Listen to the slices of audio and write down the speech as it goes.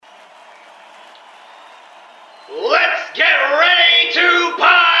Let's get ready to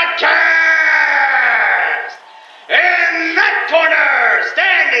podcast! In that corner,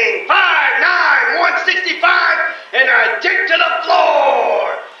 standing 5'9", 165, and a dick to the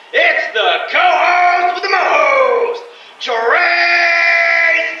floor, it's the co-host with the mo-host,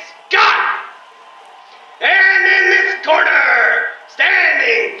 Trey Scott! And in this corner,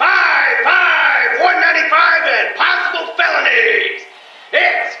 standing 5'5", 195, and possible felonies,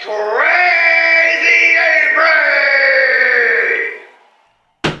 it's Crazy Avery!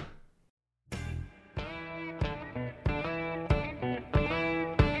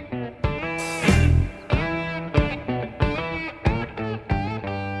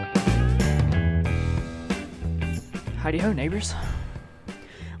 Howdy ho, neighbors.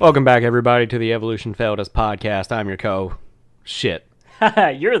 Welcome back, everybody, to the Evolution Failed Us podcast. I'm your Shit.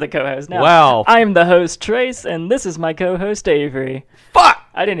 You're the co-host now. Wow. I'm the host, Trace, and this is my co-host, Avery. Fuck!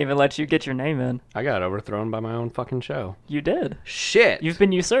 I didn't even let you get your name in. I got overthrown by my own fucking show. You did. Shit. You've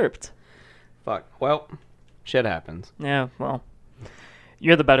been usurped. Fuck. Well, shit happens. Yeah, well,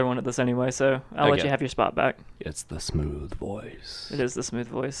 you're the better one at this anyway, so I'll let Okay. you have your spot back. It's the smooth voice. It is the smooth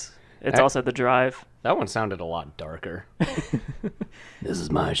voice. It's also the drive. That one sounded a lot darker. This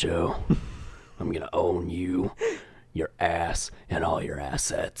is my show. I'm gonna own you, your ass, and all your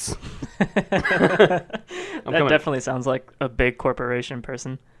assets. That definitely sounds like a big corporation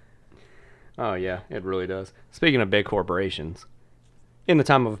person. Oh, yeah, it really does. Speaking of big corporations, in the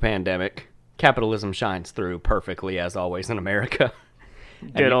time of a pandemic, capitalism shines through perfectly, as always, in America.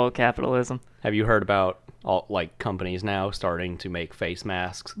 Good old capitalism. Have you heard about all companies now starting to make face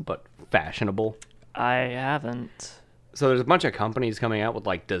masks, but fashionable? I haven't. So there's a bunch of companies coming out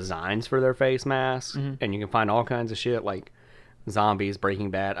with designs for their face masks, and you can find all kinds of shit like zombies,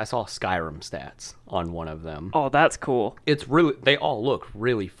 Breaking Bad. I saw Skyrim stats on one of them. Oh, that's cool. They all look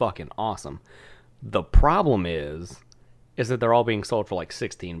really fucking awesome. The problem is that they're all being sold for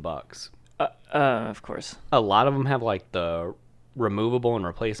 $16. Of course. A lot of them have the removable and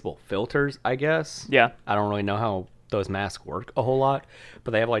replaceable filters, I guess. Yeah. I don't really know how those masks work a whole lot,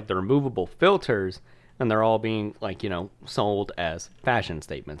 but they have the removable filters, and they're all being sold as fashion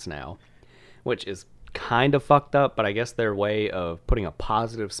statements now, which is kind of fucked up. But I guess their way of putting a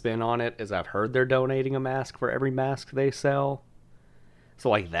positive spin on it is I've heard they're donating a mask for every mask they sell.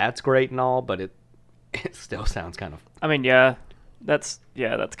 So that's great and all, but it still sounds kind of... I mean, yeah, that's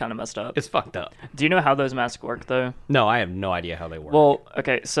kind of messed up. It's fucked up. Do you know how those masks work, though? No, I have no idea how they work. Well,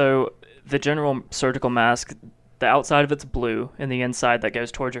 okay, so the general surgical mask, the outside of it's blue, and the inside that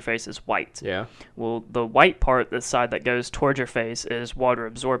goes towards your face is white. Yeah. Well, the white part, the side that goes towards your face, is water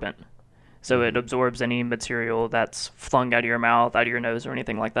absorbent. So it absorbs any material that's flung out of your mouth, out of your nose, or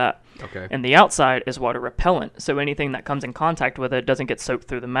anything like that. Okay. And the outside is water repellent, so anything that comes in contact with it doesn't get soaked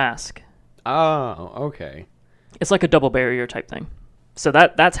through the mask. Oh, okay. It's like a double barrier type thing. So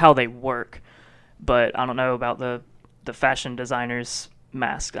that's how they work. But I don't know about the fashion designers'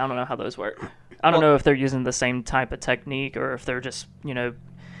 masks. I don't know how those work. I don't know if they're using the same type of technique or if they're just,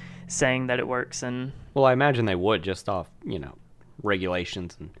 saying that it works. And Well, I imagine they would just off,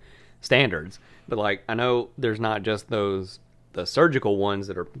 regulations and standards. But I know there's not just the surgical ones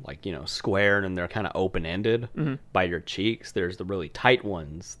that are squared and they're kind of open-ended by your cheeks. There's the really tight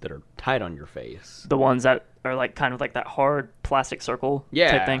ones that are tight on your face. the ones that are kind of that hard plastic circle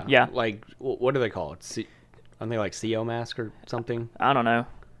type thing. Yeah. What do they call it? Aren't they CO mask or something? I don't know.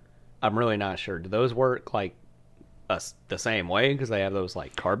 I'm really not sure. Do those work the same way because they have those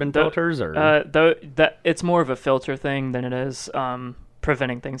carbon filters or? That it's more of a filter thing than it is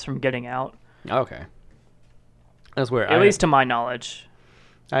preventing things from getting out. Okay. That's weird. At least to my knowledge.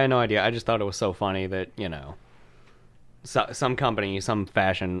 I had no idea. I just thought it was so funny that, some company, some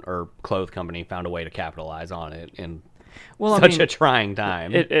fashion or clothes company found a way to capitalize on it in such a trying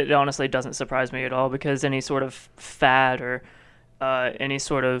time. It honestly doesn't surprise me at all because any sort of fad or any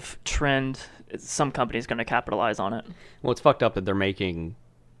sort of trend, some company's going to capitalize on it. Well, it's fucked up that they're making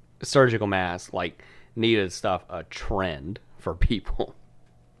surgical masks, needed stuff, a trend for people.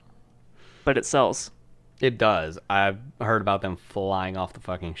 But it sells. It does. I've heard about them flying off the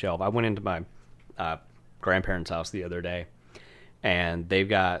fucking shelf. I went into my grandparents' house the other day, and they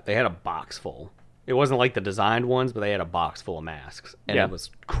had a box full. It wasn't the designed ones, but they had a box full of masks, and Yeah. it was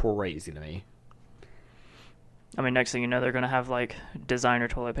crazy to me. I mean, next thing you know, they're going to have designer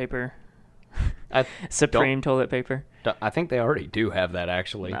toilet paper, I Supreme toilet paper. I think they already do have that,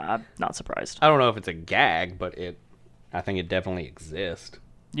 actually. Nah, I'm not surprised. I don't know if it's a gag, but I think it definitely exists.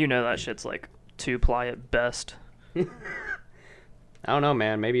 You know that shit's 2-ply at best. I don't know,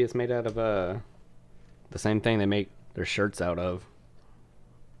 man. Maybe it's made out of the same thing they make their shirts out of.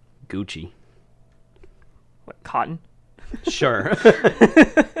 Gucci. What, cotton. Sure.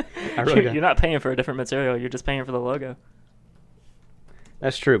 I really don't. You're not paying for a different material. You're just paying for the logo.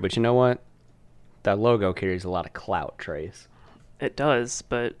 That's true, but you know what? That logo carries a lot of clout, Trace. It does,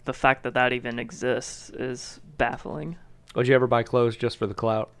 but the fact that that even exists is baffling. Would you ever buy clothes just for the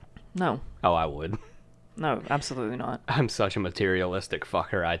clout? No. Oh, I would. No, absolutely not. I'm such a materialistic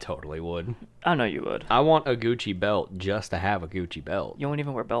fucker, I totally would. I know you would. I want a Gucci belt just to have a Gucci belt. You won't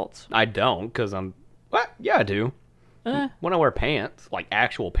even wear belts. I don't, because I'm... What? Yeah, I do. Eh. When I wear pants, like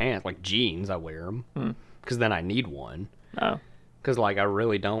actual pants, like jeans, I wear them. Because then I need one. Oh. Because, like, I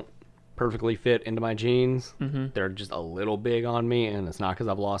really don't perfectly fit into my jeans. Mm-hmm. They're just a little big on me, and it's not because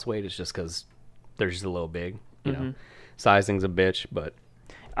I've lost weight. It's just because they're just a little big. You know, sizing's a bitch, but...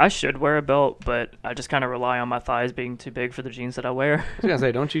 I should wear a belt, but I just kind of rely on my thighs being too big for the jeans that I wear. I was going to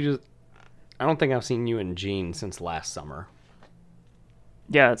say, don't you just... I don't think I've seen you in jeans since last summer.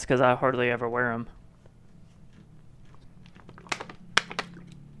 Yeah, it's because I hardly ever wear them.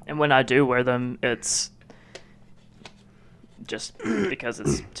 And when I do wear them, it's just because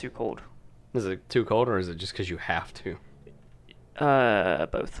it's too cold. Is it too cold, or is it just because you have to?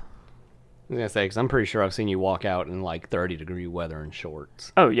 Both. I was going to say, because I'm pretty sure I've seen you walk out in, like, 30-degree weather in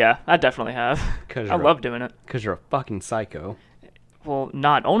shorts. Oh, yeah, I definitely have. I love doing it. Because you're a fucking psycho. Well,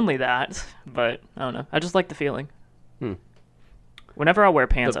 not only that, but I don't know. I just like the feeling. Whenever I wear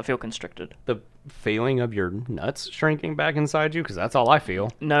pants, I feel constricted. The feeling of your nuts shrinking back inside you? Because that's all I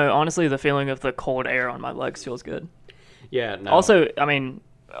feel. No, honestly, the feeling of the cold air on my legs feels good. Yeah, no. Also, I mean,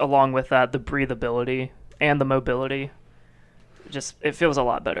 along with that, the breathability and the mobility, just, it feels a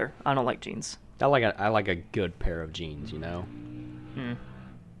lot better. I don't like jeans. I like a good pair of jeans, you know?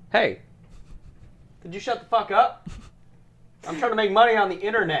 Hey! Did you shut the fuck up? I'm trying to make money on the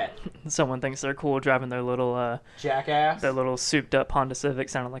internet. Someone thinks they're cool driving their little jackass. Their little souped up Honda Civic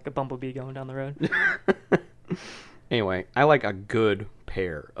sounding like a bumblebee going down the road. Anyway, I like a good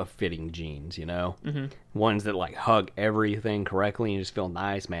pair of fitting jeans, you know? Ones that like hug everything correctly and just feel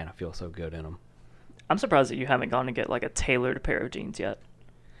nice. Man, I feel so good in them. I'm surprised that you haven't gone to get like a tailored pair of jeans yet.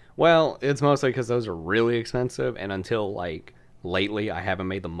 Well, it's mostly because those are really expensive, and until like lately I haven't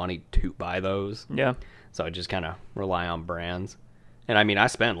made the money to buy those. Yeah. So I just kind of rely on brands. And I mean, I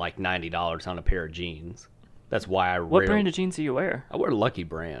spent like $90 on a pair of jeans. That's why What brand of jeans do you wear? I wear Lucky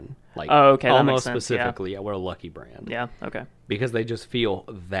Brand. Like, oh, okay, that almost makes sense, specifically, I wear Lucky Brand. Yeah, okay. Because they just feel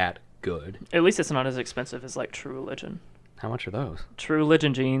that good. At least it's not as expensive as like True Religion. How much are those? True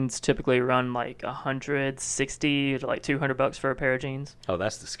Religion jeans typically run like $160 to like $200 for a pair of jeans. Oh,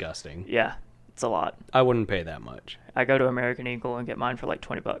 that's disgusting. Yeah, it's a lot. I wouldn't pay that much. I go to American Eagle and get mine for like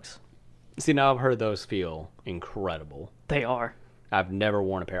 $20. See, now I've heard those feel incredible. They are. I've never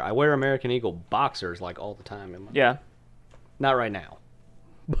worn a pair. I wear American Eagle boxers like all the time. Yeah. Not right now,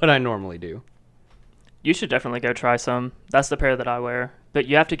 but I normally do. You should definitely go try some. That's the pair that I wear. But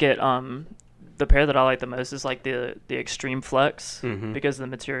you have to get the pair that I like the most is like the Extreme Flex because the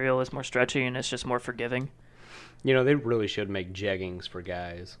material is more stretchy and it's just more forgiving. You know, they really should make jeggings for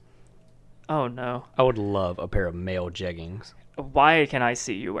guys. Oh no. I would love a pair of male jeggings. Why can I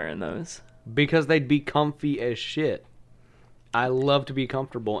see you wearing those? Because they'd be comfy as shit. I love to be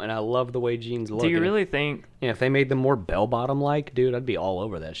comfortable, and I love the way jeans look. Do you really think... If they made them more bell-bottom-like, dude, I'd be all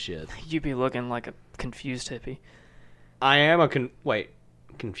over that shit. You'd be looking like a confused hippie. I am Wait,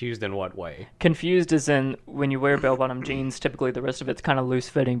 confused in what way? Confused as in, when you wear bell-bottom jeans, typically the rest of it's kind of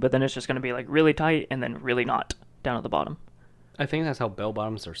loose-fitting, but then it's just going to be like really tight and then really not down at the bottom. I think that's how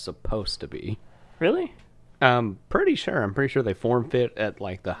bell-bottoms are supposed to be. Really? I'm pretty sure they form-fit at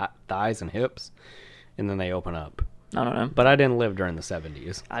like the thighs and hips, and then they open up. I don't know. But I didn't live during the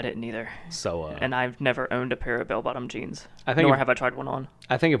 70s. I didn't either. So, and I've never owned a pair of bell-bottom jeans. Nor have I tried one on.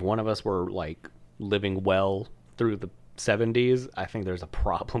 I think if one of us were, like, living well through the 70s, I think there's a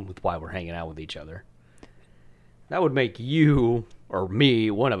problem with why we're hanging out with each other. That would make you, or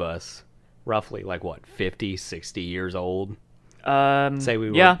me, one of us, roughly, like, what, 50, 60 years old? Say we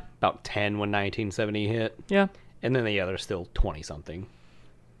were about 10 when 1970 hit. Yeah. And then the other's still 20-something.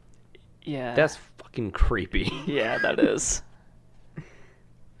 Yeah. That's fucking creepy. Yeah, that is.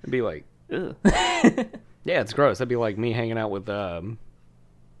 It'd be like... Ugh. Yeah, it's gross. That'd be like me hanging out with... I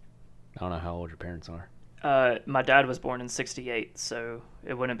don't know how old your parents are. My dad was born in 68, so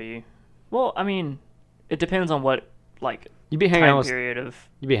it wouldn't be... Well, I mean, it depends on what, like, You'd be hanging out with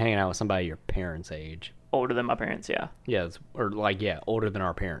somebody your parents' age. Older than my parents, yeah. Yeah, older than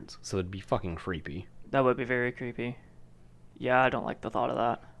our parents. So it'd be fucking creepy. That would be very creepy. Yeah, I don't like the thought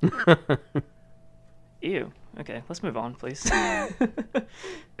of that. Ew. Okay, let's move on, please.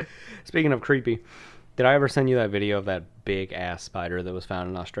 Speaking of creepy, did I ever send you that video of that big ass spider that was found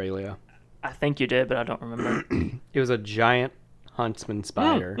in Australia? I think you did, but I don't remember. It was a giant huntsman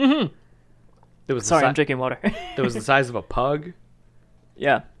spider. It was Sorry, the I'm drinking water. It was the size of a pug.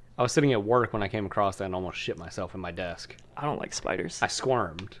 Yeah. I was sitting at work when I came across that and almost shit myself in my desk. I don't like spiders. I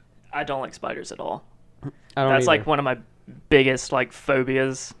squirmed. I don't like spiders at all. I don't That's either. like one of my biggest like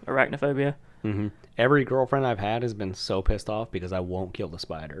phobias, arachnophobia. Every girlfriend I've had has been so pissed off because I won't kill the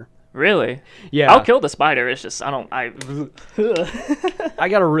spider. Really? Yeah. I'll kill the spider. It's just I I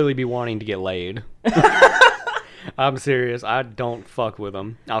gotta really be wanting to get laid. I'm serious. I don't fuck with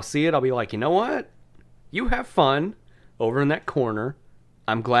them. I'll see it. I'll be like, you know what? You have fun over in that corner.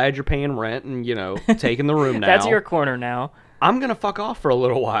 I'm glad you're paying rent and, you know, taking the room now. That's your corner now. I'm gonna fuck off for a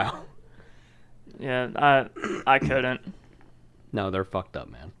little while. Yeah, I couldn't. No, they're fucked up,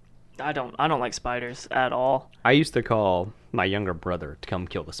 man. I don't like spiders at all. I used to call my younger brother to come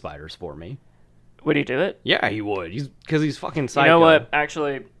kill the spiders for me. Would he do it? Yeah, he would. Because he's fucking psycho. You know what?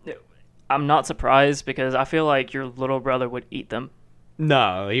 Actually, I'm not surprised because I feel like your little brother would eat them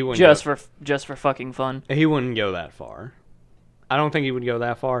No, he wouldn't. just for fucking fun. He wouldn't go that far. I don't think he would go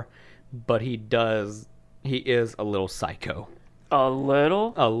that far, but he does. He is a little psycho. A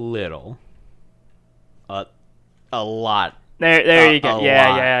little? A little. A lot. There you go. A Yeah,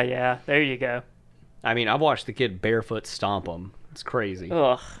 lot. yeah. There you go. I mean, I've watched the kid barefoot stomp him. It's crazy.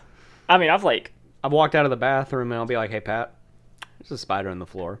 Ugh. I mean, I've walked out of the bathroom and I'll be like, "Hey, Pat, there's a spider on the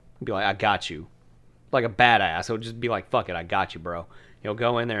floor." He'll be like, "I got you," like a badass. He'll just be like, "Fuck it, I got you, bro." He'll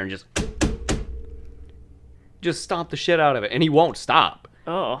go in there and just stomp the shit out of it, and he won't stop.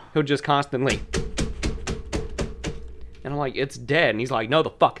 oh. He'll just constantly. And I'm like, "It's dead," and he's like, "No,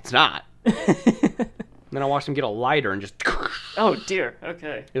 the fuck, it's not." And then I watched him get a lighter and just. Oh dear.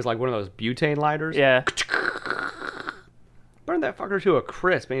 Okay. It was like one of those butane lighters. Yeah. Burned that fucker to a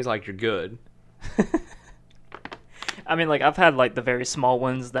crisp, and he's like, "You're good." I mean, like I've had like the very small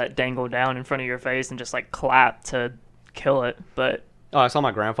ones that dangle down in front of your face and just like clap to kill it, but Oh, I saw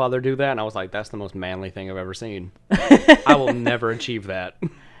my grandfather do that, and I was like, "That's the most manly thing I've ever seen." I will never achieve that.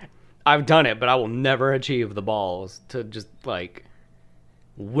 I've done it, but I will never achieve the balls to just like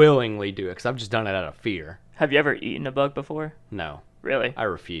willingly do it because I've just done it out of fear. have you ever eaten a bug before? No, Really? I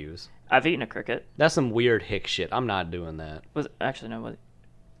refuse. I've eaten a cricket. That's some weird hick shit. I'm not doing that. Was actually no, was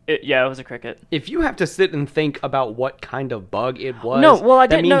it? Yeah, it was a cricket. If you have to sit and think about what kind of bug it was, No, well, I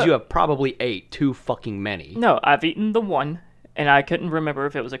that didn't means know- you have probably ate too fucking many. No, I've eaten the one, and I couldn't remember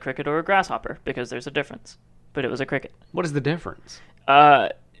if it was a cricket or a grasshopper because there's a difference. But it was a cricket. What is the difference?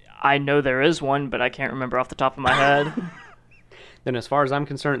 I know there is one, but I can't remember off the top of my head. Then as far as I'm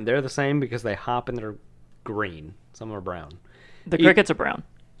concerned, they're the same because they hop and they're green. Some are brown. The crickets are brown.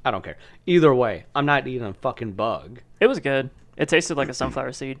 I don't care. Either way, I'm not eating a fucking bug. It was good. It tasted like a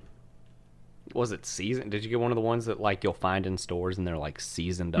sunflower seed. Was it seasoned? Did you get one of the ones that like you'll find in stores and they're like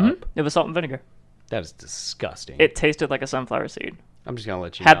seasoned up? It was salt and vinegar. That is disgusting. It tasted like a sunflower seed. I'm just gonna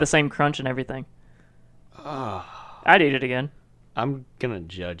let you Had know. the same crunch and everything. I'd eat it again. I'm gonna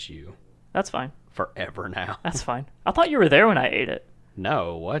judge you That's fine. forever now. That's fine. I thought you were there when I ate it.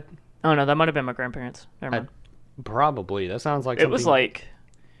 No, what? Oh no, that might have been my grandparents. Never mind. Probably. That sounds like It was something- like,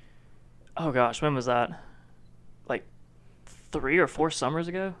 oh gosh, when was that? Like 3 or 4 summers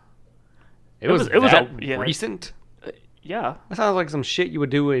ago. it was that yeah. recent. Yeah. That sounds like some shit you would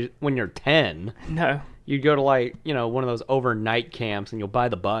do when you're 10. No. You'd go to like, you know, one of those overnight camps and you'll buy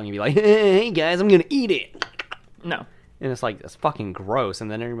the bug and you'd be like, "Hey guys, I'm gonna eat it." No. And it's like, that's fucking gross. And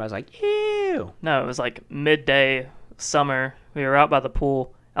then everybody's like, "Ew." No, it was like midday summer. We were out by the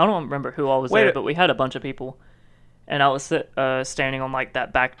pool. I don't remember who all was Wait there, a- but we had a bunch of people. And I was standing on like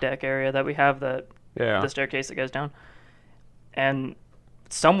that back deck area that we have, the staircase that goes down. And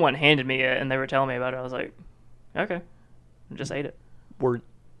someone handed me it, and they were telling me about it. I was like, okay, and just ate it.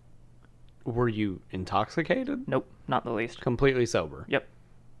 Were you intoxicated? Nope, not the least. Completely sober? Yep.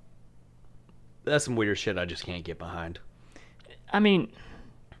 That's some weird shit I just can't get behind. I mean,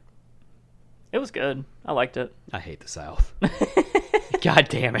 it was good. I liked it. I hate the South. God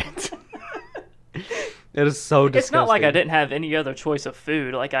damn it. It is so disgusting. It's not like I didn't have any other choice of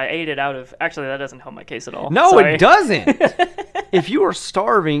food. Like I ate it out of. Actually, that doesn't help my case at all. No, Sorry. it doesn't. If you are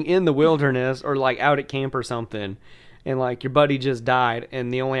starving in the wilderness or like out at camp or something, and like your buddy just died,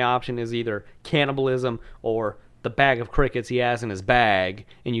 and the only option is either cannibalism or the bag of crickets he has in his bag,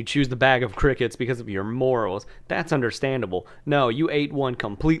 and you choose the bag of crickets because of your morals, that's understandable. No, you ate one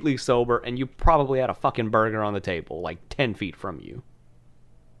completely sober, and you probably had a fucking burger on the table, like 10 feet from you.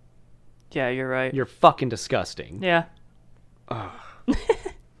 Yeah, you're right. You're fucking disgusting. Yeah.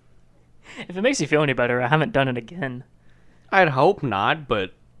 If it makes you feel any better, I haven't done it again. I'd hope not,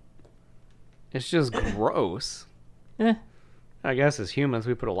 but it's just gross. Eh. I guess as humans,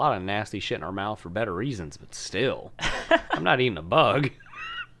 we put a lot of nasty shit in our mouth for better reasons, but still, I'm not eating a bug.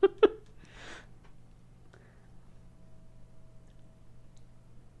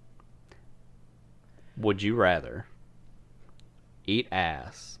 Would you rather eat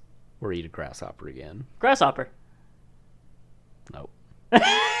ass or eat a grasshopper again? Grasshopper. Nope.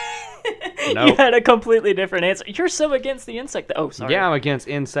 You Nope. had a completely different answer. You're so against the insect. Oh, sorry. Yeah, I'm against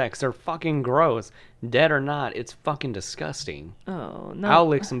insects. They're fucking gross. Dead or not, it's fucking disgusting. Oh, no. I'll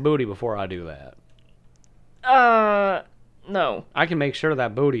lick some booty before I do that. No. I can make sure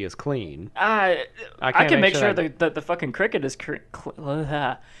that booty is clean. I can't can make make sure sure that the fucking cricket is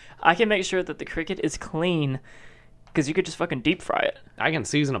I can make sure that the cricket is clean because you could just fucking deep fry it. I can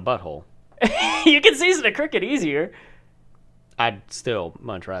season a butthole. You can season a cricket easier. I'd still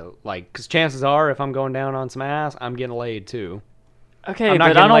much rather, like, because chances are, if I'm going down on some ass, I'm getting laid too. Okay, I'm not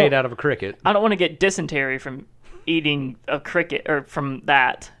but getting laid out of a cricket. I don't want to get dysentery from eating a cricket or from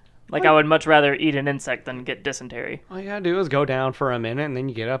that. Like, I would much rather eat an insect than get dysentery. All you gotta do is go down for a minute, and then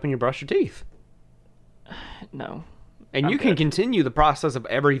you get up and you brush your teeth. No. And I'm you can good. continue the process of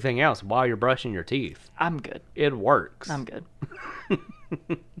everything else while you're brushing your teeth. I'm good. It works. I'm good.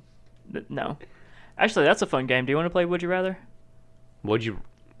 No. Actually, that's a fun game. Do you want to play Would You Rather?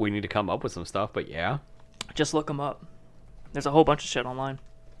 We need to come up with some stuff, but yeah. Just look them up. There's a whole bunch of shit online.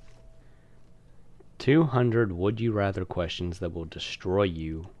 200 would you rather questions that will destroy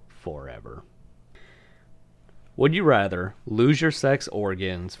you forever. Would you rather lose your sex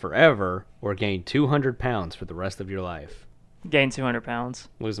organs forever or gain 200 pounds for the rest of your life? Gain 200 pounds.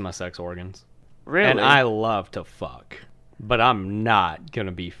 Losing my sex organs. Really? And I love to fuck, but I'm not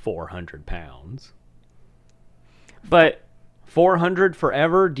gonna be 400 pounds. But 400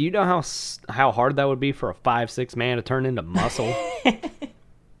 forever? Do you know how hard that would be for a 5'6" man to turn into muscle?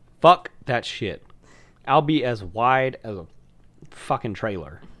 Fuck that shit. I'll be as wide as a fucking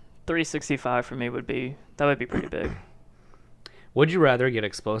trailer. 365 for me would be pretty big. Would you rather get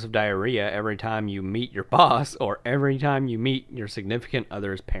explosive diarrhea every time you meet your boss or every time you meet your significant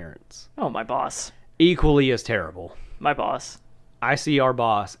other's parents? Oh, my boss. Equally as terrible. My boss. I see our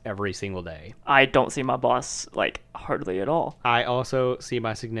boss every single day. I don't see my boss, like, hardly at all. I also see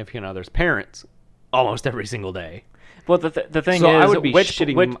my significant other's parents almost every single day. Well, the thing So I is, would be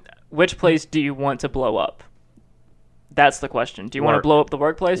shitting which place do you want to blow up? That's the question. Do you want to Work. blow up the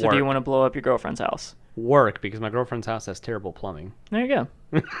workplace, or do you Work. want to blow up your girlfriend's house? Work, because my girlfriend's house has terrible plumbing. There you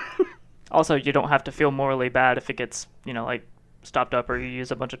go. Also, you don't have to feel morally bad if it gets, like, stopped up or you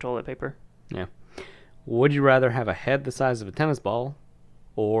use a bunch of toilet paper. Yeah. Would you rather have a head the size of a tennis ball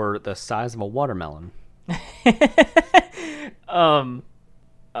or the size of a watermelon?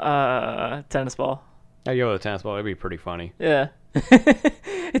 Tennis ball. I'd go with a tennis ball. It'd be pretty funny. Yeah.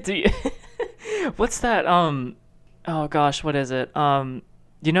 What's that? Oh gosh, what is it?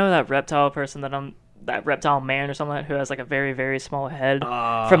 You know that reptile person that reptile man or something like that, who has like a very, very small head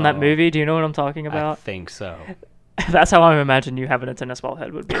from that movie? Do you know what I'm talking I about? think so. That's how I imagine you having a tennis ball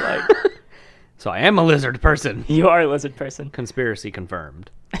head would be like. So I am a lizard person. You are a lizard person. Conspiracy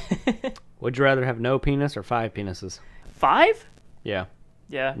confirmed. Would you rather have no penis or 5 penises? 5? Yeah.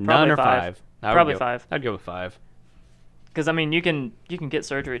 Yeah, probably None or 5. 5. I would Probably go- 5. I'd go with 5. Because I mean, you can get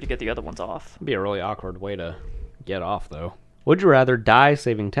surgery to get the other ones off. It'd be a really awkward way to get off, though. Would you rather die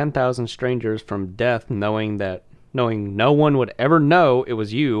saving 10,000 strangers from death knowing no one would ever know it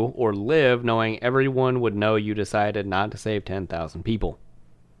was you, or live knowing everyone would know you decided not to save 10,000 people?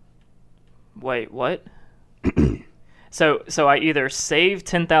 Wait, what? So I either save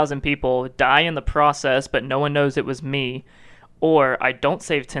 10,000 people, die in the process, but no one knows it was me, or I don't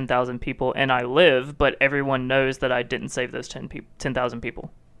save 10,000 people and I live, but everyone knows that I didn't save those 10,000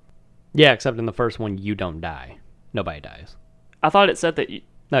 people. Yeah, except in the first one, you don't die. Nobody dies. I thought it said that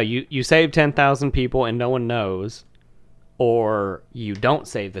No, you save 10,000 people and no one knows, or you don't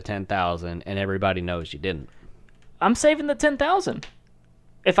save the 10,000 and everybody knows you didn't. I'm saving the 10,000.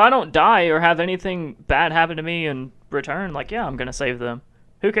 If I don't die or have anything bad happen to me in return, like, yeah, I'm going to save them.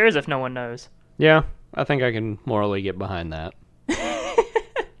 Who cares if no one knows? Yeah, I think I can morally get behind that.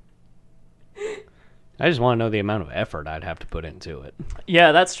 I just want to know the amount of effort I'd have to put into it.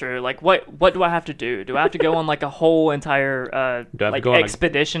 Yeah, that's true. Like, what do I have to do? Do I have to go on, like, a whole entire, Do I have to like, go on a-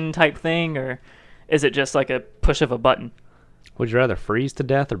 expedition type thing, or is it just, like, a push of a button? Would you rather freeze to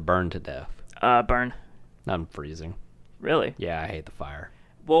death or burn to death? Burn. I'm freezing. Really? Yeah, I hate the fire.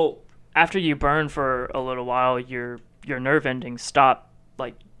 Well, after you burn for a little while, your nerve endings stop.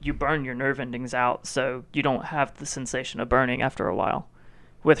 Like, you burn your nerve endings out, so you don't have the sensation of burning after a while.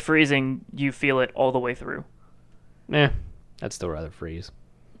 With freezing, you feel it all the way through. I'd still rather freeze.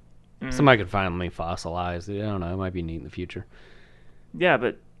 Somebody could find me fossilized. I don't know. It might be neat in the future. Yeah,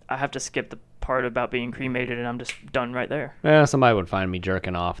 but I have to skip the part about being cremated, and I'm just done right there. Yeah, somebody would find me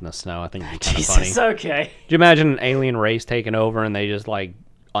jerking off in the snow. I think it'd be kind of funny. Jesus, okay. Do you imagine an alien race taking over and they just like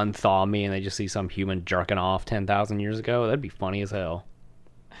unthaw me and they just see some human jerking off 10,000 years ago? That'd be funny as hell.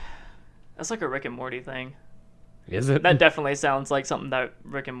 That's like a Rick and Morty thing. Is it? That definitely sounds like something that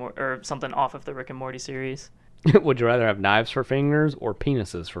Rick and Morty, or something off of the Rick and Morty series. Would you rather have knives for fingers or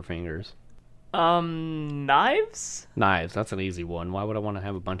penises for fingers? Knives? Knives. That's an easy one. Why would I want to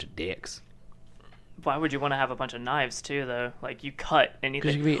have a bunch of dicks? Why would you want to have a bunch of knives too, though? Like you cut anything.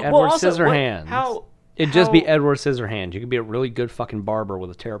 Because you could be Edward Scissorhands. How? It'd just be Edward Scissorhands. You could be a really good fucking barber with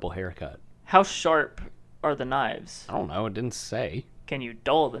a terrible haircut. How sharp are the knives? I don't know. It didn't say. Can you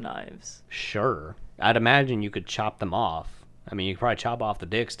dull the knives? Sure. I'd imagine you could chop them off. I mean, you could probably chop off the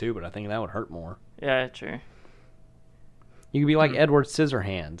dicks too, but I think that would hurt more. Yeah, true. You could be like Edward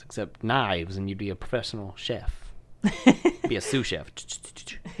Scissorhands, except knives, and you'd be a professional chef. Be a sous chef.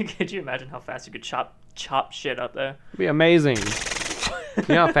 Could you imagine how fast you could chop shit up though? It'd be amazing.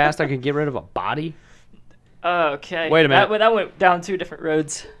 You know how fast I could get rid of a body? Okay. Wait a minute. That went down two different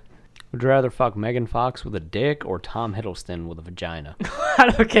roads. Would you rather fuck Megan Fox with a dick or Tom Hiddleston with a vagina?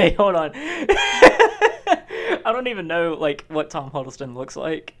 Okay, hold on. I don't even know like what Tom Hiddleston looks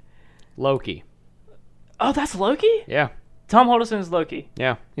like. Loki. Oh, that's Loki? Yeah. Tom Hiddleston is Loki.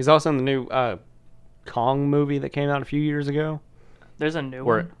 Yeah. He's also in the new Kong movie that came out a few years ago. There's a new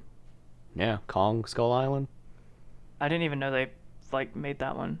one. Yeah, Kong Skull Island. I didn't even know they like made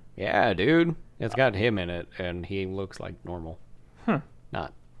that one. Yeah, dude. It's got him in it, and he looks like normal.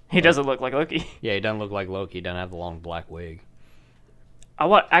 Not. He doesn't look like Loki. Yeah, he doesn't look like Loki. He doesn't have the long black wig.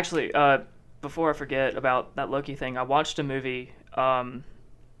 Actually, before I forget about that Loki thing, I watched a movie, oh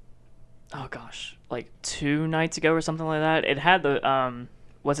gosh, like 2 nights ago or something like that. It had the,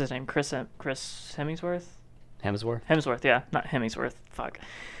 what's his name? Chris Hemsworth? Hemsworth, yeah. Not Hemsworth. Fuck.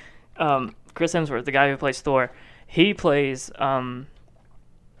 Chris Hemsworth, the guy who plays Thor. He plays, a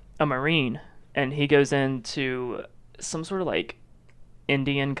Marine, and he goes into some sort of, like,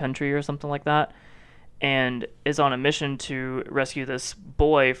 Indian country or something like that, and is on a mission to rescue this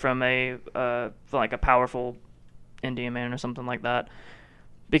boy from a powerful Indian man or something like that,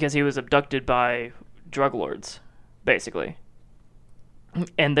 because he was abducted by drug lords, basically.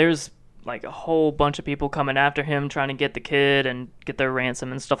 And there's like a whole bunch of people coming after him trying to get the kid and get their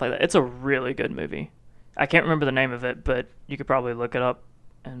ransom and stuff like that. It's a really good movie. I can't remember the name of it, but you could probably look it up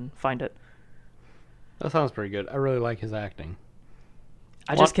and find it. That sounds pretty good. I really like his acting.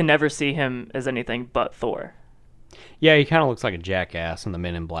 I just can never see him as anything but Thor. Yeah, he kind of looks like a jackass in the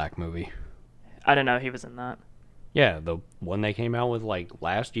Men in Black movie. I didn't know he was in that. Yeah, the one they came out with like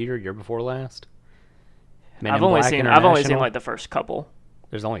last year before last. I've only seen like the first couple.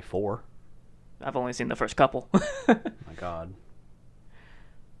 There's only 4. I've only seen the first couple. My God.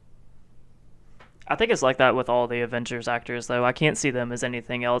 I think it's like that with all the Avengers actors, though. I can't see them as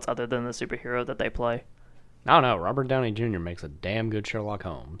anything else other than the superhero that they play. I don't know. Robert Downey Jr. makes a damn good Sherlock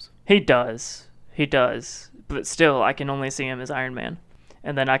Holmes. He does. But still, I can only see him as Iron Man.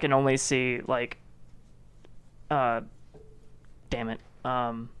 And then I can only see, like, the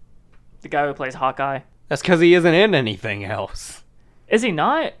guy who plays Hawkeye. That's because he isn't in anything else. Is he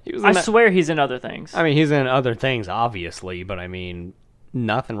not? I swear he's in other things. I mean, he's in other things, obviously, but I mean,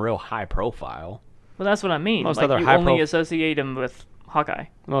 nothing real high profile. Well, that's what I mean. Most like, other you only associate him with Hawkeye.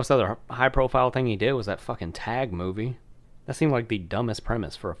 Most other high profile thing he did was that fucking Tag movie. That seemed like the dumbest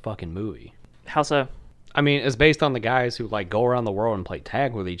premise for a fucking movie. How so? I mean, it's based on the guys who like go around the world and play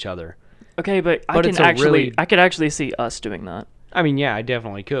tag with each other. Okay, but I could actually see us doing that. I mean, yeah, I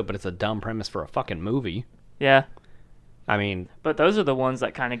definitely could, but it's a dumb premise for a fucking movie. Yeah. I mean, but those are the ones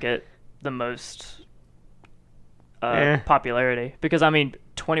that kind of get the most popularity, because I mean,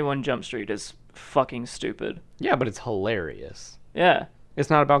 21 Jump Street is fucking stupid. Yeah, but it's hilarious. Yeah. It's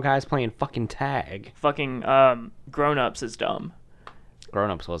not about guys playing fucking tag. Fucking Grown Ups is dumb. Grown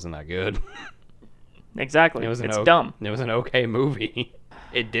Ups wasn't that good. Exactly. It's dumb. It was an okay movie.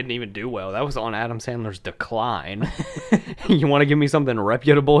 It didn't even do well. That was on Adam Sandler's decline. You want to give me something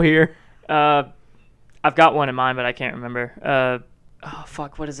reputable here? I've got one in mind, but I can't remember. Oh,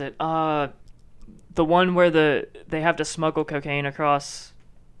 fuck, what is it? The one where they have to smuggle cocaine across,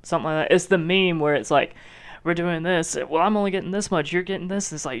 something like that. It's the meme where it's like, we're doing this. Well, I'm only getting this much. You're getting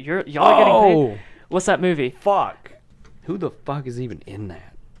this. It's like, y'all are getting paid. What's that movie? Fuck. Who the fuck is even in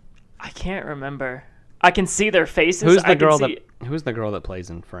that? I can't remember. I can see their faces. Who's the girl that plays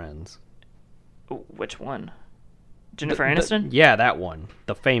in Friends? Which one? Jennifer Aniston? Yeah, that one.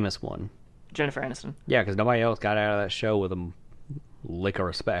 The famous one. Jennifer Aniston. Yeah, because nobody else got out of that show with a lick of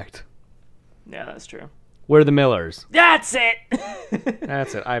respect. Yeah, that's true. We're the Millers. That's it!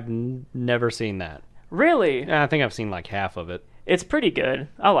 That's it. I've never seen that. Really? Yeah, I think I've seen like half of it. It's pretty good.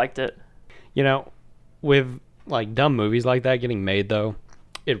 I liked it. You know, with like dumb movies like that getting made though,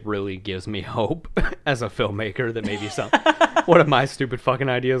 it really gives me hope as a filmmaker that maybe some one of my stupid fucking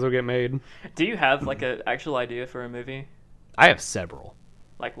ideas will get made. Do you have like an actual idea for a movie? I have several.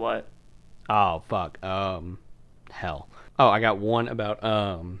 Like what? Oh fuck. Hell. Oh, I got one about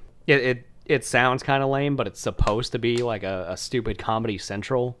it sounds kind of lame, but it's supposed to be like a stupid Comedy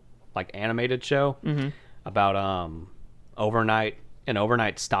Central like animated show about an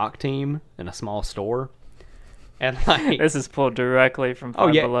overnight stock team in a small store. And like This is pulled directly from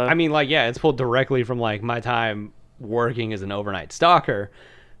Five yeah, Below. I mean like yeah, it's pulled directly from like my time working as an overnight stalker.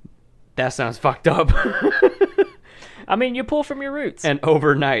 That sounds fucked up. I mean, you pull from your roots. An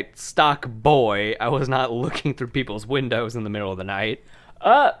overnight stock boy. I was not looking through people's windows in the middle of the night.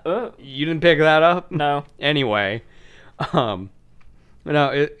 You didn't pick that up? No. Anyway, no,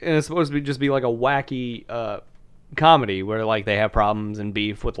 it's supposed to be just be like a wacky comedy where like they have problems and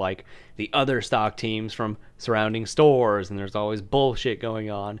beef with like the other stock teams from surrounding stores, and there's always bullshit going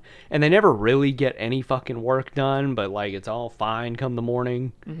on, and they never really get any fucking work done, but like it's all fine come the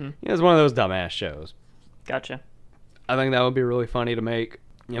morning. It's one of those dumbass shows. Gotcha. I think that would be really funny to make.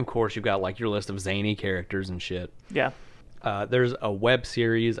 And of course, you've got like your list of zany characters and shit. Yeah. There's a web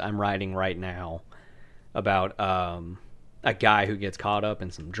series I'm writing right now about a guy who gets caught up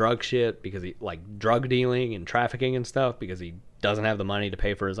in some drug shit because he like drug dealing and trafficking and stuff because he doesn't have the money to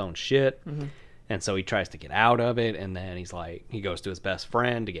pay for his own shit. And so he tries to get out of it, and then he's like, he goes to his best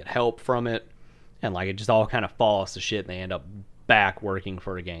friend to get help from it, and like it just all kind of falls to shit, and they end up back working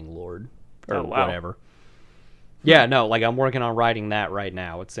for a gang lord or whatever. Yeah, no, like I'm working on writing that right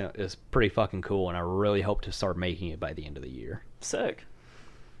now. It's pretty fucking cool, and I really hope to start making it by the end of the year. Sick.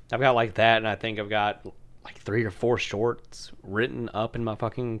 I've got like that, and I think I've got like 3 or 4 shorts written up in my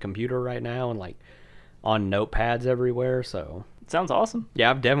fucking computer right now, and like on notepads everywhere. So Sounds awesome.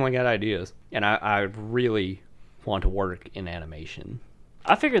 yeah, I've definitely got ideas, and I really want to work in animation.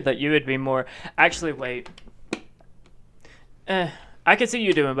 I figured that you would be more. Actually, wait. I could see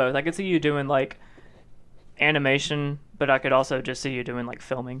you doing both. I could see you doing like animation, but I could also just see you doing like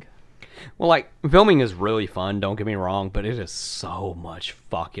filming. Well, like filming is really fun. Don't get me wrong, but it is so much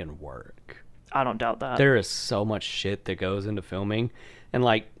fucking work. I don't doubt that. There is so much shit that goes into filming. And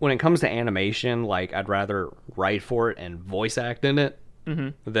like when it comes to animation, like I'd rather write for it and voice act in it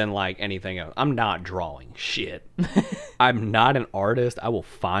than like anything else. I'm not drawing shit. I'm not an artist. I will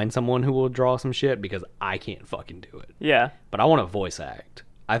find someone who will draw some shit because I can't fucking do it. Yeah. But I want to voice act.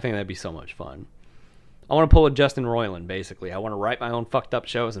 I think that'd be so much fun. I want to pull a Justin Roiland, basically. I want to write my own fucked up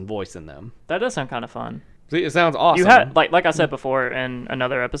shows and voice in them. That does sound kind of fun. See, it sounds awesome. You had like I said before in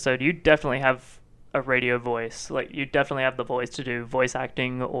another episode, you definitely have a radio voice. Like you definitely have the voice to do voice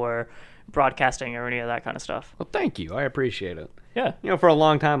acting or broadcasting or any of that kind of stuff. Well, thank you. I appreciate it. Yeah. You know, for a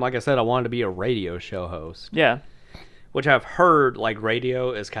long time, like I said, I wanted to be a radio show host. Yeah. Which I've heard, like,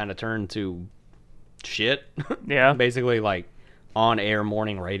 radio is kind of turned to shit. Yeah. Basically, like, on-air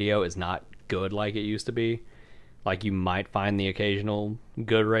morning radio is not good like it used to be. Like, you might find the occasional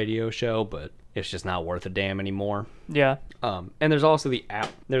good radio show, but it's just not worth a damn anymore. Yeah. And there's also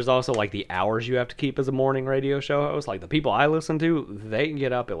like the hours you have to keep as a morning radio show host. Like the people I listen to, they can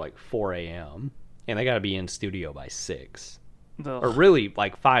get up at like 4 a.m. and they got to be in studio by 6, Ugh. or really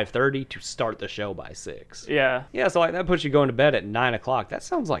like 5:30 to start the show by 6. Yeah. Yeah, so like that puts you going to bed at 9 o'clock. That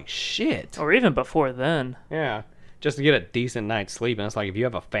sounds like shit. Or even before then. Yeah, just to get a decent night's sleep. And it's like if you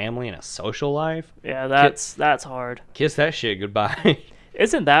have a family and a social life, Yeah, that's hard. kiss that shit goodbye.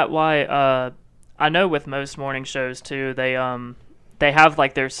 Isn't that why I know with most morning shows too, they have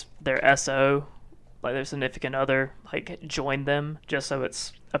like their SO, like their significant other, like join them just so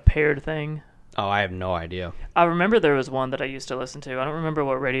it's a paired thing. Oh, I have no idea. I remember there was one that I used to listen to. I don't remember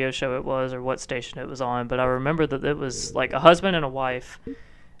what radio show it was or what station it was on, but I remember that it was like a husband and a wife.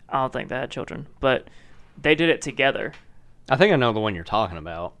 I don't think they had children, but they did it together. I think I know the one you're talking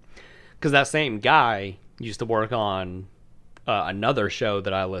about. Because that same guy used to work on another show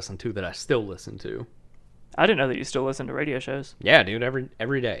that I listen to that I still listen to. I didn't know that you still listen to radio shows. Yeah, dude,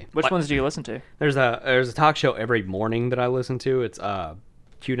 every day. Which Like, ones do you listen to? There's a talk show every morning that I listen to. It's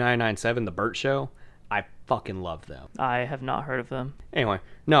Q997, The Burt Show. I fucking love them. I have not heard of them. Anyway,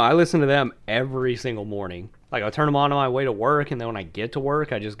 no, I listen to them every single morning. Like, I turn them on my way to work, and then when I get to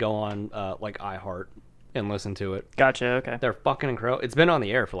work, I just go on, like, iHeart. and listen to it. Gotcha. Okay. They're fucking incredible. It's been on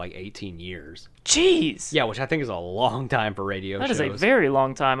the air for like 18 years. Jeez. Yeah, which I think is a long time for radio That shows. is a very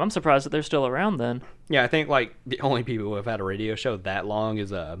long time. I'm surprised that they're still around then. Yeah, I think like the only people who have had a radio show that long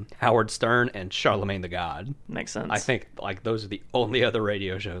is Howard Stern and Charlemagne the God. Makes sense. I think like those are the only other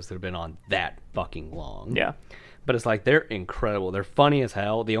radio shows that have been on that fucking long. Yeah. But it's like they're incredible. They're funny as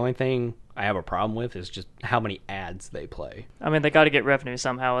hell. The only thing I have a problem with is just how many ads they play. I mean, they got to get revenue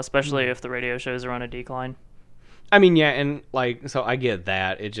somehow, especially if the radio shows are on a decline. I mean, yeah, and like, so I get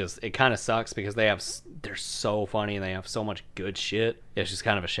that. It kind of sucks because they're so funny and they have so much good shit. It's just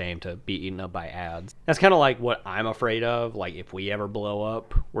kind of a shame to be eaten up by ads. That's kind of like what I'm afraid of. Like, if we ever blow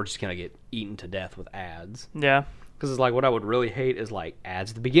up, we're just going to get eaten to death with ads. Yeah. Because it's like, what I would really hate is like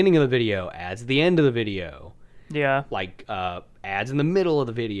ads at the beginning of the video, ads at the end of the video. Yeah. Like, ads in the middle of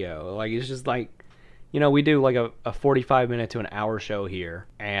the video. Like, it's just like, we do like a 45-minute to an hour show here.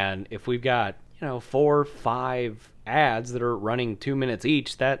 And if we've got, 4 or 5 ads that are running 2 minutes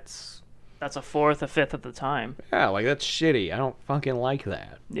each, that's a fourth, a fifth of the time. Yeah, like, that's shitty. I don't fucking like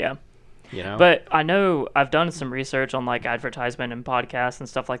that. Yeah. You know? But I know I've done some research on like advertisement and podcasts and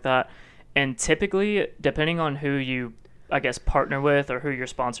stuff like that. And typically, depending on who you, I guess, partner with or who you're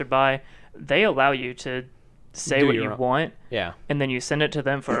sponsored by, they allow you to say what you want. Yeah. And then you send it to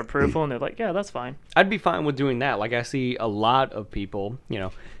them for approval, and they're like, yeah, that's fine. I'd be fine with doing that. Like, I see a lot of people,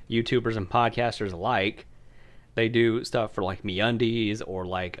 YouTubers and podcasters alike, they do stuff for like MeUndies or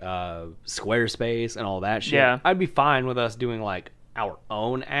like Squarespace and all that shit. Yeah. I'd be fine with us doing like our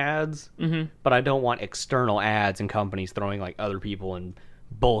own ads, but I don't want external ads and companies throwing like other people and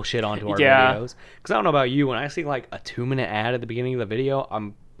bullshit onto our videos. Because I don't know about you, when I see like a 2-minute ad at the beginning of the video,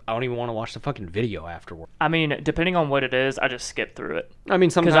 I don't even want to watch the fucking video afterward. I mean, depending on what it is, I just skip through it. I mean,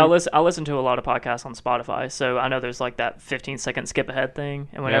 sometimes because I listen to a lot of podcasts on Spotify, so I know there's like that 15-second skip ahead thing,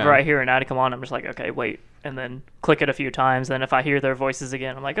 and whenever I hear an ad come on, I'm just like, okay, wait, and then click it a few times. Then if I hear their voices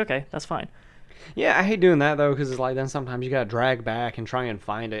again, I'm like, okay, that's fine. Yeah, I hate doing that though, because it's like then sometimes you gotta drag back and try and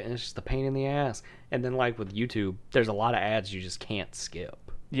find it, and it's just a pain in the ass. And then like with YouTube, there's a lot of ads you just can't skip.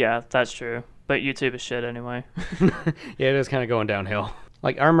 Yeah, that's true. But YouTube is shit anyway. Yeah, it is kind of going downhill.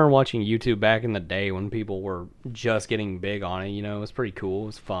 Like, I remember watching YouTube back in the day when people were just getting big on it, it was pretty cool, it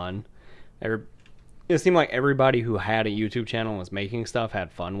was fun. It seemed like everybody who had a YouTube channel and was making stuff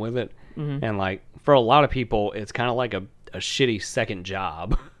had fun with it. Mm-hmm. And, like, for a lot of people, it's kind of like a shitty second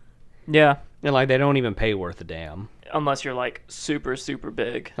job. Yeah. And, like, they don't even pay worth a damn. Unless you're, like, super, super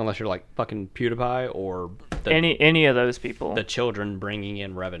big. Unless you're, like, fucking PewDiePie or... Any of those people. The children bringing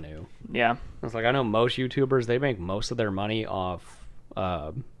in revenue. Yeah. It's like, I know most YouTubers, they make most of their money off...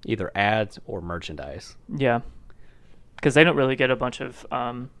 either ads or merchandise. Yeah, because they don't really get a bunch of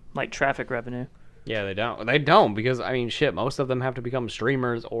like traffic revenue. Yeah, they don't because I mean shit, most of them have to become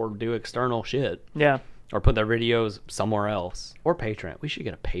streamers or do external shit. Yeah, or put their videos somewhere else, or Patreon. We should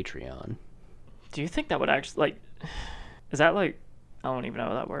get a Patreon. Do you think that would actually is that like, I don't even know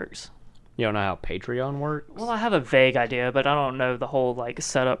how that works. You don't know how Patreon works? Well, I have a vague idea, but I don't know the whole like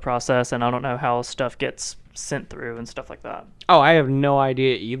setup process, and I don't know how stuff gets sent through and stuff like that. Oh, I have no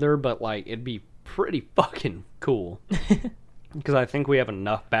idea either, but like it'd be pretty fucking cool. Because I think we have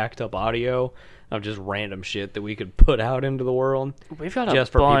enough backed up audio of just random shit that we could put out into the world. We've got just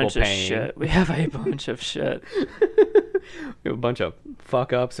a for bunch people of paying. shit. We have a bunch of shit. We have a bunch of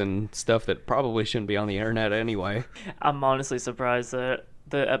fuck ups and stuff that probably shouldn't be on the internet anyway. I'm honestly surprised that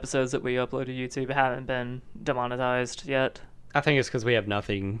the episodes that we upload to YouTube haven't been demonetized yet. I think it's because we have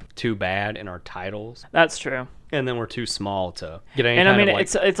nothing too bad in our titles, That's true. and then we're too small to get any. And I kind mean,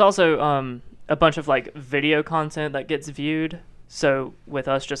 of, like, it's also a bunch of like video content that gets viewed. So with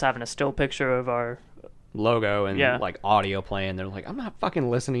us just having a still picture of our logo and like audio playing, they're like, I'm not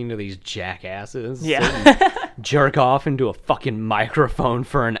fucking listening to these jackasses. Yeah. Jerk off into a fucking microphone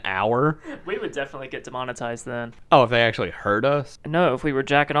for an hour. We would definitely get demonetized then. Oh, if they actually heard us? No, if we were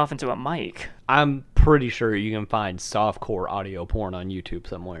jacking off into a mic. I'm pretty sure you can find softcore audio porn on YouTube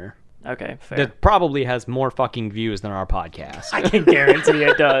somewhere. Okay, fair. That probably has more fucking views than our podcast. I can guarantee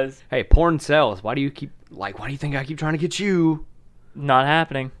it does. Hey, porn sells. Why do you think I keep trying to get you? Not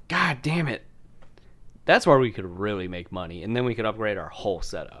happening. God damn it. That's where we could really make money, and then we could upgrade our whole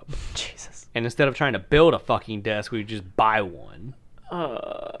setup. Jesus. And instead of trying to build a fucking desk, we would just buy one.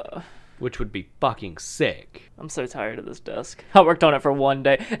 Which would be fucking sick. I'm so tired of this desk. I worked on it for one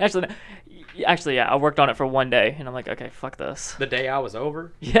day. Actually, yeah, I worked on it for one day, and I'm like, okay, fuck this. The day I was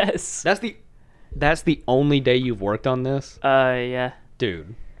over? Yes. That's the only day you've worked on this? Yeah.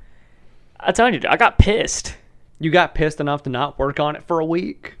 Dude. I'm telling you, I got pissed. You got pissed enough to not work on it for a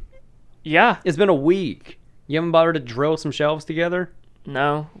week? Yeah. It's been a week. You haven't bothered to drill some shelves together?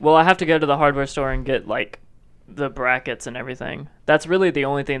 No. Well, I have to go to the hardware store and get, like, the brackets and everything. That's really the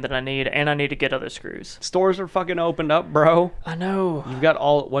only thing that I need, and I need to get other screws. Stores are fucking opened up, bro. I know. You've got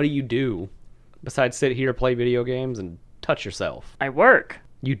all... What do you do besides sit here, play video games, and touch yourself? I work.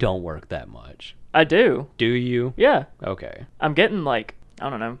 You don't work that much. I do. Do you? Yeah. Okay. I'm getting, like, I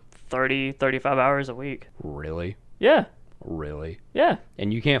don't know, 30, 35 hours a week. Really? Yeah. Really? Yeah.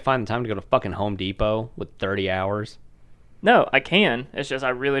 And you can't find the time to go to fucking Home Depot with 30 hours? No, I can. It's just I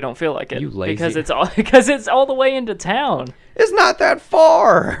really don't feel like it. You lazy. Because it's all the way into town. It's not that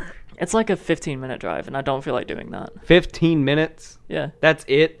far! It's like a 15-minute drive, and I don't feel like doing that. 15 minutes? Yeah. That's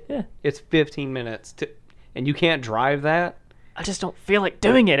it? Yeah. It's 15 minutes. And you can't drive that? I just don't feel like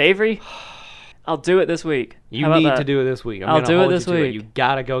doing it, Avery. I'll do it this week. You How about need that? to do it this week. I'll do it this You to week. You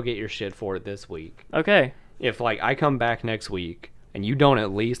gotta go get your shit for it this week. Okay. If, like, I come back next week and you don't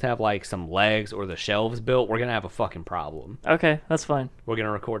at least have, like, some legs or the shelves built, we're gonna have a fucking problem. Okay, that's fine. We're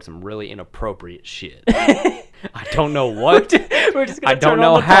gonna record some really inappropriate shit. I don't know what. We're just gonna I don't turn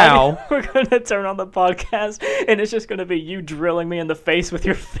know on the how. We're gonna turn on the podcast, and it's just gonna be you drilling me in the face with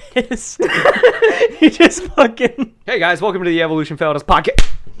your fist. You just fucking. Hey guys, welcome to the Evolution Fellas podcast.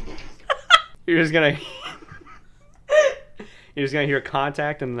 You're just gonna hear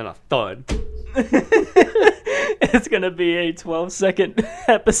contact and then a thud. It's gonna be a 12-second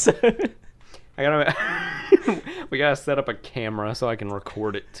episode. We gotta set up a camera so I can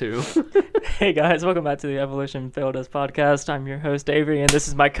record it too. Hey guys, welcome back to the Evolution Failed Us podcast. I'm your host Avery, and this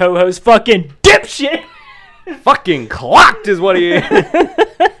is my co-host fucking dipshit. Fucking clocked is what he is.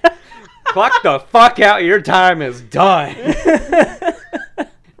 Clock the fuck out. Your time is done.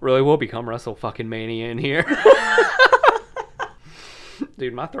 Really will become Russell fucking Mania in here.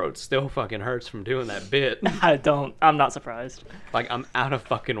 Dude, my throat still fucking hurts from doing that bit. I'm not surprised. Like, I'm out of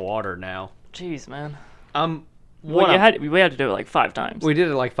fucking water now. Jeez, man. We We had to do it like 5 times. did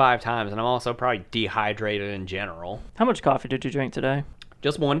it like 5 times, and I'm also probably dehydrated in general. How much coffee did you drink today?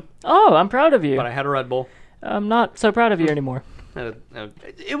 Just one, Oh, I'm proud of you. but I had a Red Bull. I'm not so proud of you anymore.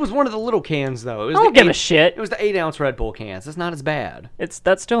 It was one of the little cans, though. It was I don't the give a shit. It was the 8-ounce Red Bull cans. It's not as bad.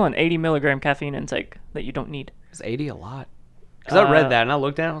 That's still an 80 milligram caffeine intake that you don't need. Is 80 a lot? Because I read that and I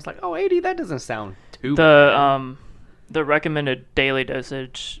looked at it and I was like, oh, 80? That doesn't sound too bad. The recommended daily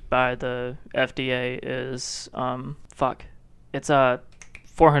dosage by the FDA is it's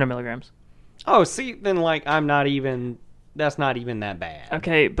 400 milligrams. Oh, see, then like that's not even that bad.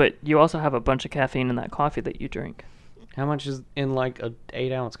 Okay, but you also have a bunch of caffeine in that coffee that you drink. How much is in like a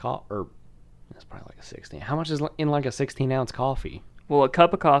 8-ounce coffee? Or that's probably like a 16. How much is in like a 16-ounce coffee? Well, a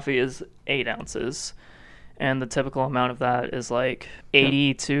cup of coffee is 8 ounces, and the typical amount of that is like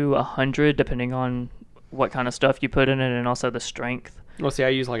 80 to 100, depending on what kind of stuff you put in it and also the strength. Well, see, I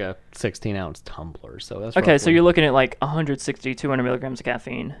use like a 16-ounce tumbler, so that's Okay, so roughly... you're looking at like 160, 200 milligrams of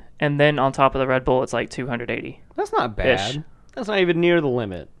caffeine, and then on top of the Red Bull, it's like 280. That's not bad. Ish. That's not even near the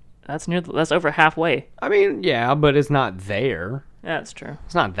limit. That's over halfway. I mean, yeah, but it's not there. Yeah, that's true.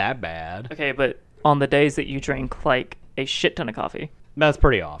 It's not that bad. Okay, but on the days that you drink like a shit ton of coffee. That's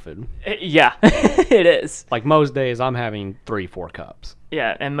pretty often. Yeah, it is. Like most days, I'm having 3-4 cups.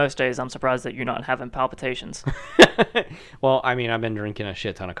 Yeah, and most days I'm surprised that you're not having palpitations. Well, I mean, I've been drinking a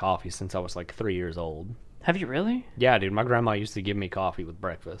shit ton of coffee since I was like 3 years old. Have you really? Yeah, dude, my grandma used to give me coffee with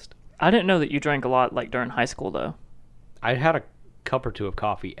breakfast. I didn't know that you drank a lot like during high school though. I had a cup or 2 of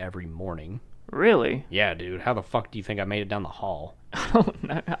coffee every morning. Really? Yeah, dude, how the fuck do you think I made it down the hall? I don't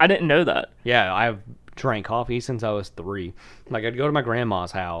know. I didn't know that. Yeah, I've drank coffee since I was 3. Like, I'd go to my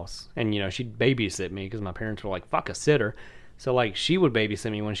grandma's house, and, you know, she'd babysit me because my parents were like, fuck a sitter. So, like, she would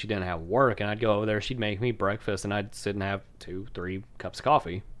babysit me when she didn't have work, and I'd go over there, she'd make me breakfast, and I'd sit and have 2-3 cups of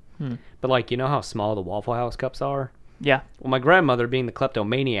coffee. But, like, you know how small the Waffle House cups are? Yeah. Well, my grandmother, being the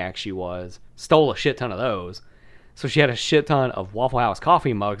kleptomaniac she was, stole a shit ton of those. So she had a shit ton of Waffle House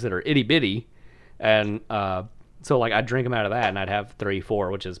coffee mugs that are itty-bitty, and so, like, I'd drink them out of that, and I'd have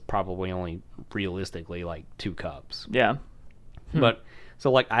 3-4, which is probably only realistically, like, 2 cups. Yeah. But,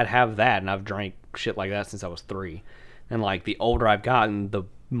 so, like, I'd have that, and I've drank shit like that since I was 3. And, like, the older I've gotten, the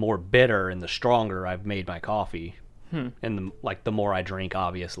more bitter and the stronger I've made my coffee. And, the more I drink,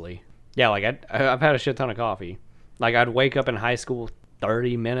 obviously. Yeah, like, I've had a shit ton of coffee. Like, I'd wake up in high school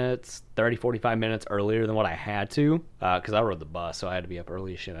 30, 45 minutes earlier than what I had to, because I rode the bus, so I had to be up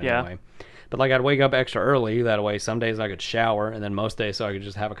early as shit anyway. Yeah. But, like, I'd wake up extra early, that way some days I could shower, and then most days so I could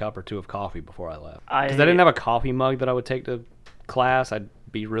just have a cup or 2 of coffee before I left. Because I didn't have a coffee mug that I would take to class. I'd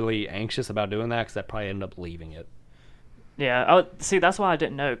be really anxious about doing that, because I'd probably end up leaving it. Yeah. See, that's why I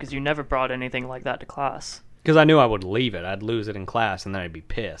didn't know, because you never brought anything like that to class. Because I knew I would leave it. I'd lose it in class, and then I'd be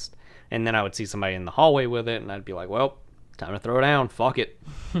pissed. And then I would see somebody in the hallway with it, and I'd be like, well, It's time to throw down. Fuck it.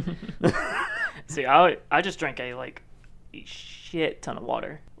 See, I just drank a shit ton of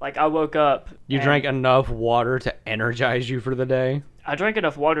water. Like, I woke up. You drank enough water to energize you for the day? I drank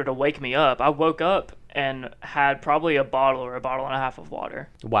enough water to wake me up. I woke up and had probably a bottle or a bottle and a half of water.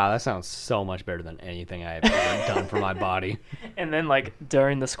 Wow, that sounds so much better than anything I have ever done for my body. And then, like,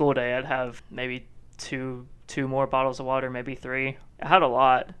 during the school day, I'd have maybe two more bottles of water, maybe 3. I had a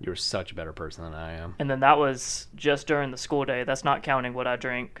lot. You're such a better person than I am. And then that was just during the school day. That's not counting what I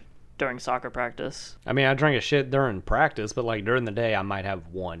drank during soccer practice. I mean, I drank a shit during practice, but like during the day, I might have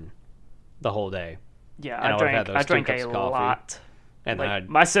one the whole day. Yeah, And I drank a of coffee. lot. And Like,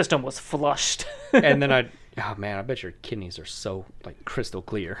 then my system was flushed. and then oh man, I bet your kidneys are so like crystal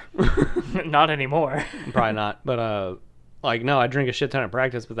clear. Not anymore. Probably not, but like no, I drink a shit ton of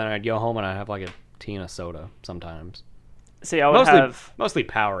practice, but then I'd go home and I'd have like a tea and a soda sometimes. See, I would have... Mostly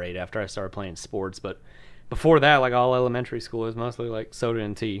Powerade after I started playing sports, but before that, like all elementary school, is mostly like soda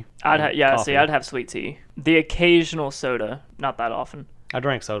and tea. I'd have sweet tea. The occasional soda, not that often. I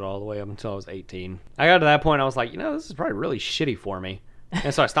drank soda all the way up until I was 18. I got to that point, I was like, this is probably really shitty for me.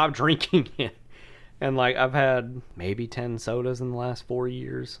 And so I stopped drinking it. And like, I've had maybe 10 sodas in the last 4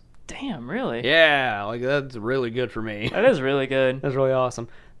 years. Damn, really? Yeah, like that's really good for me. That is really good. That's really awesome.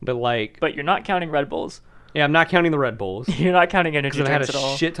 But like... But you're not counting Red Bulls. Yeah, I'm not counting the Red Bulls. You're not counting energy Because I've drinks had at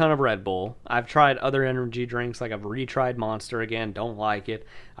all. a shit ton of Red Bull. I've tried other energy drinks, like I've retried Monster again, don't like it.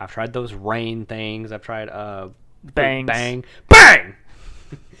 I've tried those rain things. I've tried Bangs. Bang!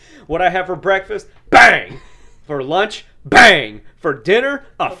 What I have for breakfast? Bang! For lunch? Bang! For dinner?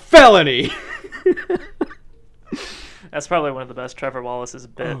 A felony! That's probably one of the best Trevor Wallace's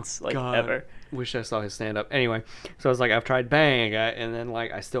bits, God. ever. Wish I saw his stand up. Anyway, so I was like, I've tried Bang, and then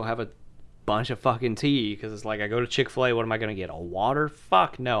like I still have a bunch of fucking tea because it's like I go to Chick-fil-A, what am I gonna get? A water?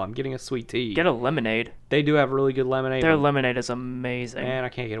 Fuck no, I'm getting a sweet tea. Get a lemonade. They do have really good lemonade. Their lemonade is amazing. Man, I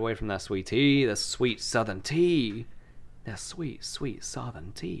can't get away from that sweet tea. The sweet southern tea. That sweet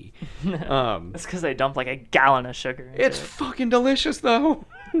southern tea. It's because they dump like a gallon of sugar into It's it. fucking delicious though.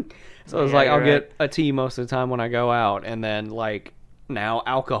 So I was Yeah, like, I'll you're get a tea most of the time when I go out, and then like now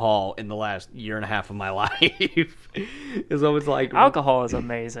alcohol in the last year and a half of my life. So it's like Alcohol is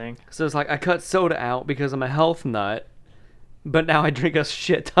amazing. So it's like I cut soda out because I'm a health nut, but now I drink a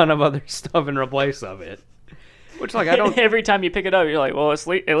shit ton of other stuff in replace of it. Which like I don't. Every time you pick it up, you're like, well, at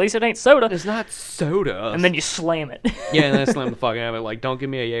least it ain't soda. It's not soda. And then you slam it. Yeah, and then I slam the fuck out of it. Like, don't give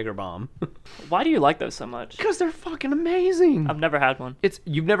me a Jaeger bomb. Why do you like those so much? Because they're fucking amazing. I've never had one.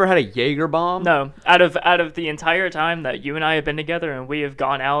 You've never had a Jaeger bomb? No, out of the entire time that you and I have been together and we have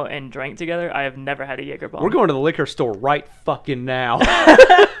gone out and drank together, I have never had a Jaeger bomb. We're going to the liquor store right fucking now.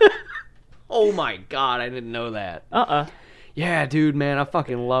 Oh my god, I didn't know that. Yeah, dude, man, I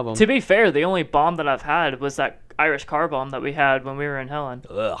fucking love them. To be fair, the only bomb that I've had was that Irish car bomb that we had when we were in Helen.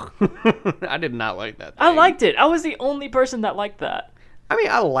 Ugh. I did not like that thing. I liked it. I was the only person that liked that. I mean,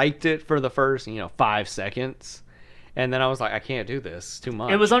 I liked it for the first, 5 seconds. And then I was like, I can't do this. It's too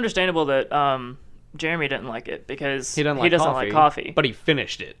much. It was understandable that Jeremy didn't like it because he doesn't like coffee. But he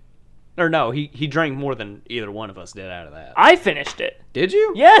finished it. Or no, he drank more than either one of us did out of that. I finished it. Did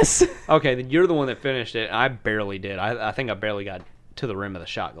you? Yes. Okay, then you're the one that finished it. I barely did. I think I barely got to the rim of the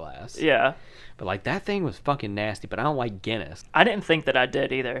shot glass. Yeah. But like that thing was fucking nasty. But I don't like Guinness. I didn't think that I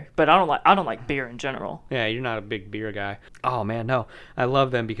did either. But I don't like beer in general. Yeah, you're not a big beer guy. Oh man, no. I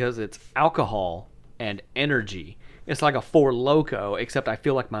love them because it's alcohol and energy. It's like a Four Loko, except I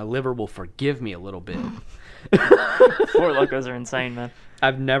feel like my liver will forgive me a little bit. Four Locos are insane, man.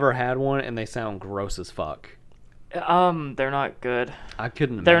 I've never had one, and they sound gross as fuck. They're not good. I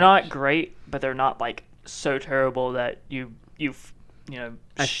couldn't imagine. They're not great, but they're not like so terrible that you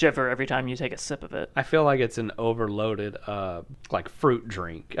shiver every time you take a sip of it. I feel like it's an overloaded like fruit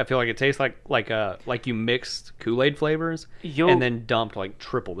drink. I feel like it tastes like you mixed Kool-Aid flavors and then dumped like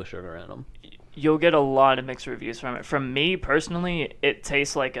triple the sugar in them. You'll get a lot of mixed reviews from it. From me personally, it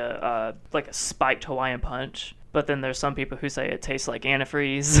tastes like a spiked Hawaiian Punch. But then there's some people who say it tastes like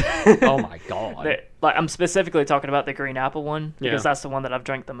antifreeze. Oh my god! I'm specifically talking about the green apple one because Yeah. that's the one that I've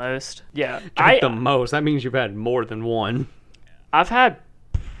drank the most. Yeah, The most. That means you've had more than one. I've had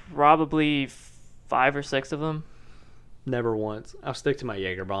probably 5 or 6 of them. Never once. I'll stick to my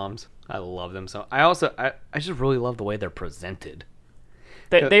Jaeger bombs. I love them so. I just really love the way they're presented.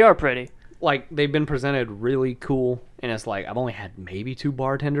 They are pretty. Like they've been presented really cool, and it's like I've only had maybe 2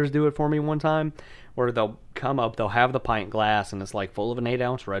 bartenders do it for me one time, where they'll come up, they'll have the pint glass, and it's like full of an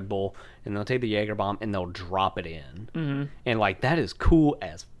 8-ounce Red Bull, and they'll take the Jaeger bomb and they'll drop it in, and like that is cool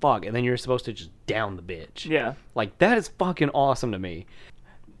as fuck. And then you're supposed to just down the bitch. Yeah, Like that is fucking awesome to me.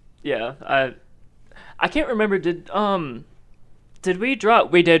 yeah. I can't remember. Did we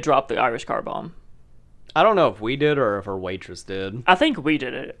drop? We did drop the Irish car bomb. I don't know if we did or if our waitress did. I think we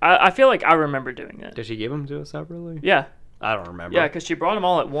did it. I feel like I remember doing it. Did she give them to us separately? Yeah. I don't remember. Yeah, because she brought them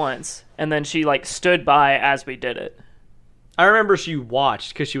all at once, and then she like stood by as we did it. I remember she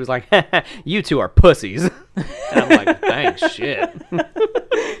watched because she was like, "You two are pussies," and I'm like, "Thanks, shit."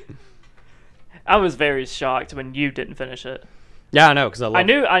 I was very shocked when you didn't finish it. Yeah, I know because I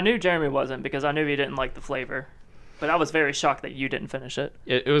knew Jeremy wasn't because I knew he didn't like the flavor, but I was very shocked that you didn't finish it.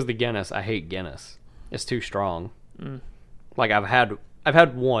 It was the Guinness. I hate Guinness. It's too strong. Like I've had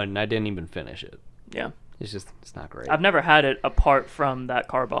one. And I didn't even finish it. Yeah. It's not great. I've never had it apart from that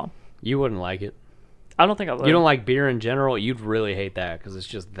car bomb. You wouldn't like it. I don't think I would. You don't like beer in general. You'd really hate that because it's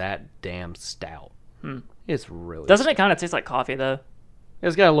just that damn stout. It's really. Doesn't it kind of taste like coffee though?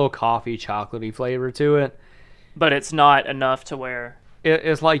 It's got a little coffee, chocolatey flavor to it. But it's not enough to where.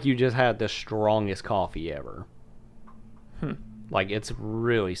 It's like you just had the strongest coffee ever. Like it's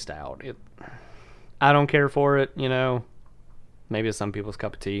really stout. I don't care for it. Maybe it's some people's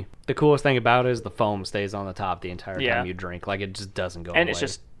cup of tea. The coolest thing about it is the foam stays on the top the entire time you drink. Like, it just doesn't go away. And it's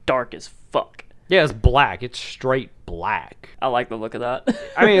just dark as fuck. Yeah, it's black. It's straight black. I like the look of that.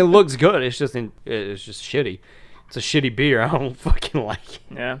 I mean, it looks good. It's just shitty. It's a shitty beer. I don't fucking like it.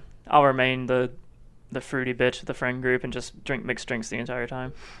 Yeah. I'll remain the fruity bitch of the friend group and just drink mixed drinks the entire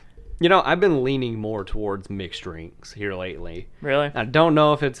time. I've been leaning more towards mixed drinks here lately. Really? I don't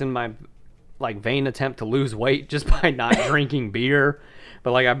know if it's in my vain attempt to lose weight just by not drinking beer,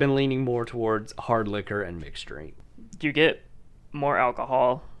 but I've been leaning more towards hard liquor and mixed drink. You get more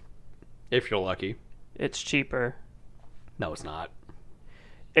alcohol. If you're lucky. It's cheaper. No, it's not.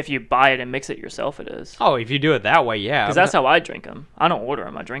 If you buy it and mix it yourself, it is. Oh, if you do it that way, yeah. Because that's how I drink them. I don't order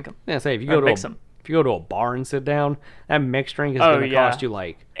them. I drink them. Yeah, say if you go to a bar and sit down, that mixed drink is going to cost you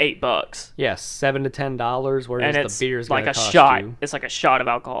 $8. Yeah, $7 to $10, whereas and it's the beer's like going to cost shot. you. It's like a shot of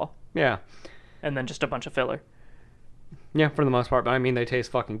alcohol. Yeah. And then just a bunch of filler. Yeah, for the most part. But I mean, they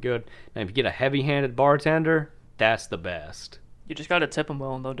taste fucking good. And if you get a heavy-handed bartender, that's the best. You just got to tip them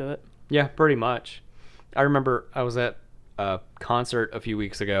well and they'll do it. Yeah, pretty much. I remember I was at a concert a few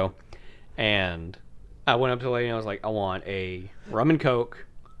weeks ago, and I went up to the lady and I was like, I want a rum and Coke,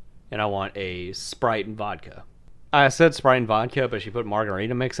 and I want a Sprite and vodka. I said Sprite and vodka, but she put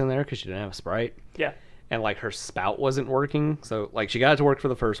margarita mix in there because she didn't have a Sprite. Yeah. And her spout wasn't working. So she got it to work for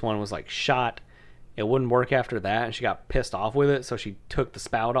the first one, was shot. It wouldn't work after that, and she got pissed off with it, so she took the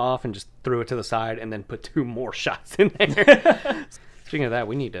spout off and just threw it to the side and then put 2 more shots in there. Speaking of that,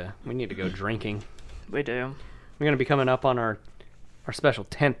 we need to go drinking. We do. We're gonna be coming up on our special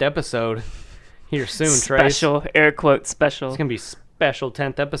 10th episode here soon, Trace. Special, air quote special. It's gonna be special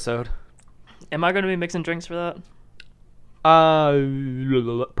 10th episode. Am I gonna be mixing drinks for that?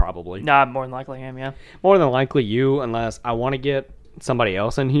 Probably. Nah, more than likely I am, yeah. More than likely you, unless I want to get somebody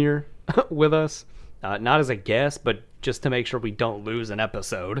else in here with us. Not as a guest, but just to make sure we don't lose an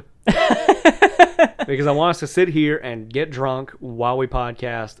episode. Because I want us to sit here and get drunk while we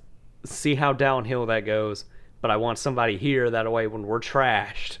podcast, see how downhill that goes. But I want somebody here, that way when we're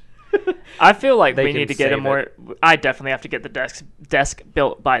trashed. I feel like They we can need to get a save more... I definitely have to get the desk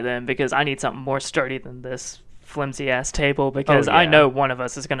built by then because I need something more sturdy than this flimsy-ass table because I know one of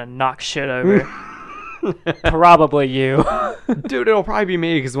us is going to knock shit over. Probably you. Dude, it'll probably be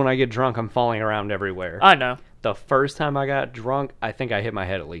me because when I get drunk, I'm falling around everywhere. I know. The first time I got drunk, I think I hit my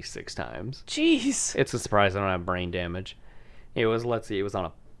head at least 6 times. Jeez. It's a surprise I don't have brain damage. It was, let's see, it was on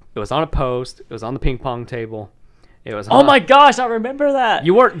a post. It was on the ping pong table. It was. Oh my gosh, I remember that.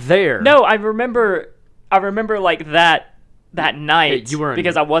 You weren't there. No, I remember that night. You weren't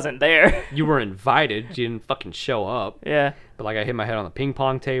because I wasn't there. You were invited. You didn't fucking show up. Yeah. But I hit my head on the ping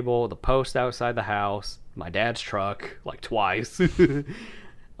pong table, the post outside the house, my dad's truck, twice,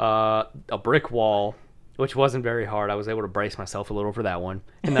 a brick wall, which wasn't very hard. I was able to brace myself a little for that one,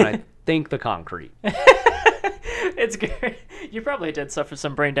 and then I think the concrete. It's good. You probably did suffer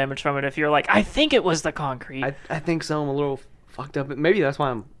some brain damage from it if you're like, I think it was the concrete. I think so. I'm a little fucked up. Maybe that's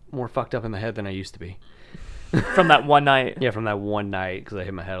why I'm more fucked up in the head than I used to be. From that one night. Yeah, from that one night, because I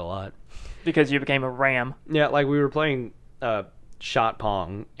hit my head a lot. Because you became a ram. Yeah, we were playing shot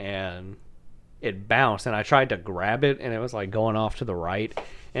pong, and it bounced, and I tried to grab it, and it was going off to the right.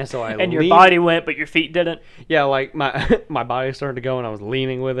 And so I your body went, but your feet didn't? Yeah, my body started to go, and I was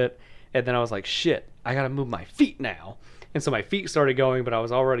leaning with it. And then I was like, shit, I gotta move my feet now. And so my feet started going, but I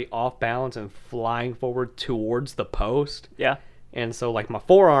was already off balance and flying forward towards the post. Yeah. And so my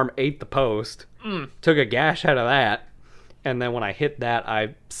forearm ate the post, took a gash out of that. And then when I hit that,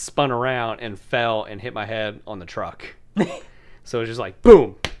 I spun around and fell and hit my head on the truck. So it was just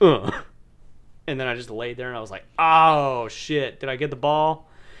boom. And And then I just laid there and I was like, oh shit, did I get the ball?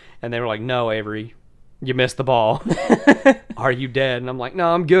 And they were like, no, Avery, you missed the ball. Are you dead? And I'm like,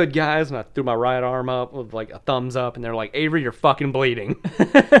 no, I'm good, guys. And I threw my right arm up with like a thumbs up, and they're like, Avery, you're fucking bleeding.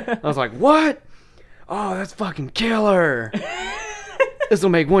 I was like, what? Oh, that's fucking killer. This will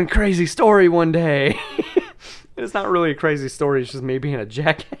make one crazy story one day. It's not really a crazy story, it's just me being a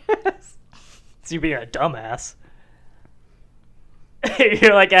jackass. It's you being a dumbass.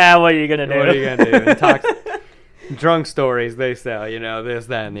 You're like, what are you gonna do? What are you gonna do? Drunk stories, they sell, this,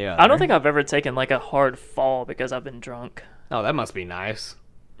 that, and the other. I don't think I've ever taken like a hard fall because I've been drunk. Oh, that must be nice.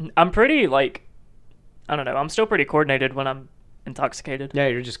 I'm pretty like, I don't know. I'm still pretty coordinated when I'm intoxicated. Yeah,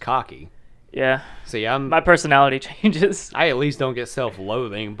 you're just cocky. Yeah. See, my personality changes. I at least don't get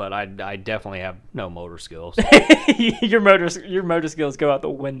self-loathing, but I definitely have no motor skills. Your motor skills go out the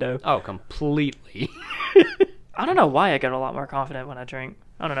window. Oh, completely. I don't know why I get a lot more confident when I drink.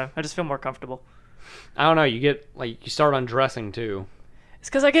 I don't know. I just feel more comfortable. I don't know. You start undressing too. It's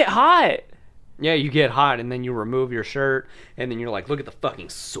because I get hot. Yeah, you get hot, and then you remove your shirt, and then you're like, look at the fucking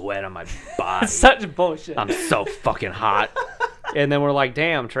sweat on my body. Such bullshit. I'm so fucking hot. And then we're like,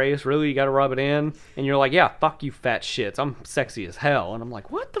 damn, Trace, really? You got to rub it in? And you're like, yeah, fuck you fat shits. I'm sexy as hell. And I'm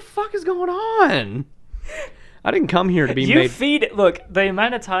like, what the fuck is going on? I didn't come here to be Look, the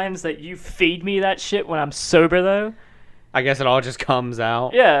amount of times that you feed me that shit when I'm sober, though. I guess it all just comes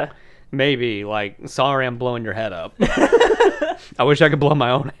out. Yeah. Maybe. Like, sorry I'm blowing your head up. I wish I could blow my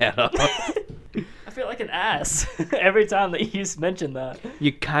own head up. I feel like an ass every time that you mention that.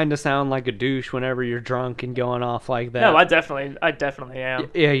 You kind of sound like a douche whenever you're drunk and going off like that. No, I definitely am.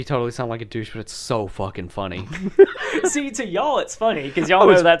 Yeah, you totally sound like a douche, but it's so fucking funny. See, to y'all, it's funny because y'all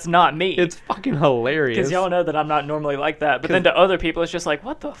know that's not me. It's fucking hilarious. Because y'all know that I'm not normally like that. But then to other people, it's just like,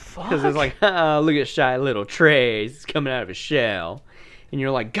 what the fuck? Because it's like, look at shy little Trace. He's coming out of his shell. And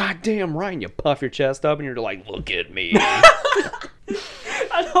you're like, God damn right. And you puff your chest up and you're like, look at me.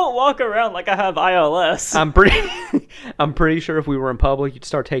 I don't walk around like I have ILS. I'm pretty sure if we were in public, you'd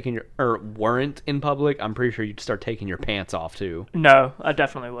start taking weren't in public, I'm pretty sure you'd start taking your pants off too. No, I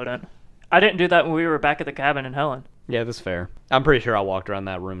definitely wouldn't. I didn't do that when we were back at the cabin in Helen. Yeah, that's fair. I'm pretty sure I walked around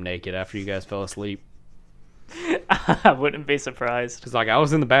that room naked after you guys fell asleep. I wouldn't be surprised. Because, I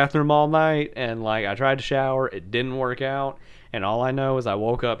was in the bathroom all night, and, I tried to shower. It didn't work out. And all I know is I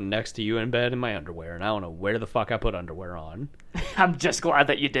woke up next to you in bed in my underwear, and I don't know where the fuck I put underwear on. I'm just glad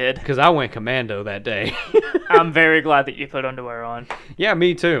that you did. Because I went commando that day. I'm very glad that you put underwear on. Yeah,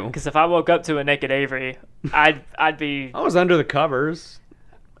 me too. Because if I woke up to a naked Avery, I'd be... I was under the covers.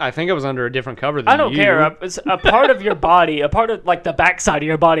 I think I was under a different cover than you. I don't care. A part of your body, a part of the backside of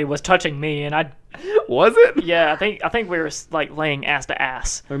your body was touching me, and I... Was it? Yeah, I think we were laying ass to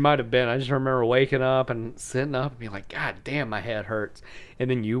ass. We might have been. I just remember waking up and sitting up and being like, God damn, my head hurts.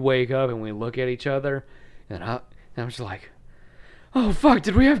 And then you wake up and we look at each other, and I'm just like, oh fuck,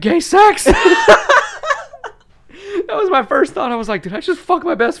 did we have gay sex? That was my first thought. I was like, did I just fuck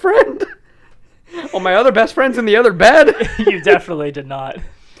my best friend? Oh, my other best friend's in the other bed? You definitely did not.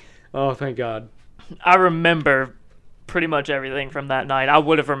 Oh, thank God. I remember pretty much everything from that night. I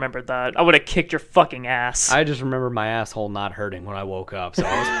would have remembered that. I would have kicked your fucking ass. I just remember my asshole not hurting when I woke up, so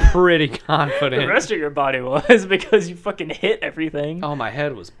I was pretty confident. The rest of your body was because you fucking hit everything. Oh, my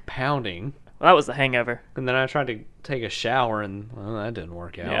head was pounding. Well, that was the hangover. And then I tried to take a shower, and that didn't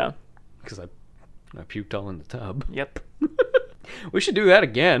work out. Yeah. Because I puked all in the tub. Yep. We should do that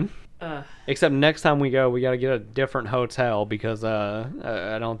again. Uh, Except next time we go, we got to get a different hotel because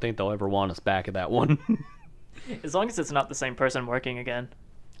I don't think they'll ever want us back at that one. As long as it's not the same person working again.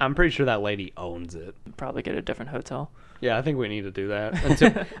 I'm pretty sure that lady owns it. Probably get a different hotel. Yeah, I think we need to do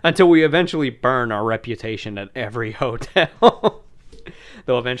that until we eventually burn our reputation at every hotel.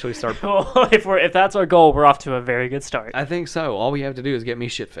 They'll eventually start. Well, if that's our goal, we're off to a very good start. I think so. All we have to do is get me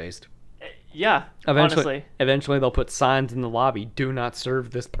shit-faced. Yeah, honestly. Eventually they'll put signs in the lobby, do not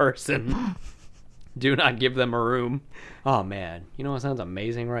serve this person. Do not give them a room. Oh, man. You know what sounds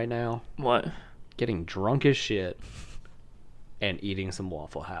amazing right now? What? Getting drunk as shit and eating some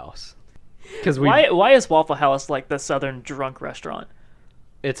Waffle House. Why is Waffle House like the southern drunk restaurant?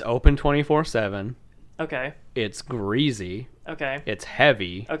 It's open 24/7. Okay. It's greasy. Okay. It's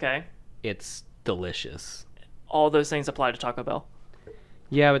heavy. Okay. It's delicious. All those things apply to Taco Bell.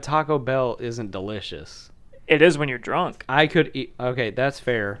 Yeah, but Taco Bell isn't delicious. It is when you're drunk. I could eat. Okay, that's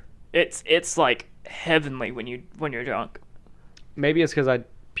fair. It's like heavenly when you're drunk. Maybe it's because I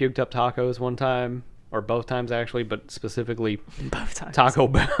puked up tacos one time, or both times actually, but specifically Both times. Taco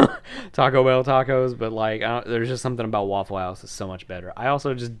Bell tacos. But there's just something about Waffle House that's so much better. I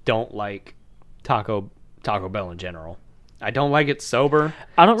also just don't like Taco Bell in general. I don't like it sober.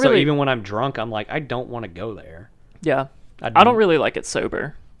 I don't So really. even when I'm drunk, I'm like, I don't want to go there. Yeah. I don't really like it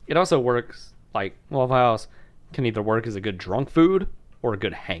sober. It also works like Waffle House can either work as a good drunk food or a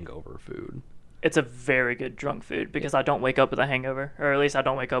good hangover food. It's a very good drunk food because I don't wake up with a hangover, or at least I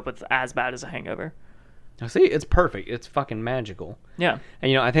don't wake up with as bad as a hangover. Now, see, it's perfect. It's fucking magical. Yeah.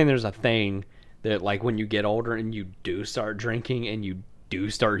 And I think there's a thing that like when you get older and you do start drinking and you do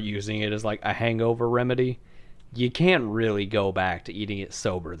start using it as like a hangover remedy, you can't really go back to eating it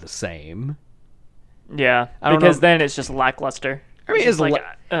sober the same. Yeah. I don't Because know. then it's just lackluster. I mean, just it's like,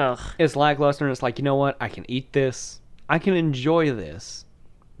 ugh. It's lackluster and it's like, you know what? I can eat this. I can enjoy this.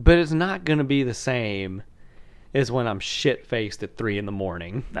 But it's not going to be the same as when I'm shit-faced at 3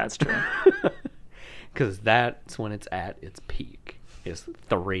 a.m. That's true. Because that's when it's at its peak, is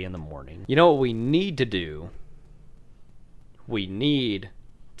 3 a.m. You know what we need to do? We need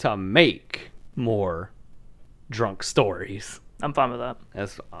to make more drunk stories. I'm fine with that.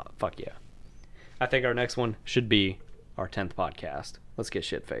 That's fuck yeah. I think our next one should be our 10th podcast. Let's get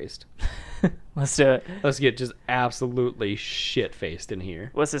shit-faced. Let's do it. Let's get just absolutely shit-faced in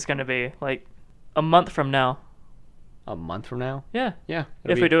here. What's this going to be? Like a month from now? A month from now? Yeah. Yeah.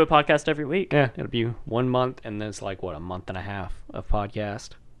 If we do a podcast every week. Yeah, it'll be 1 month, and then it's like, what, a month and a half of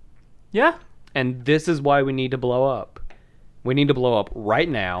podcast? Yeah. And this is why we need to blow up. We need to blow up right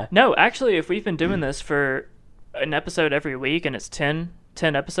now. No, actually, if we've been doing this for an episode every week and it's 10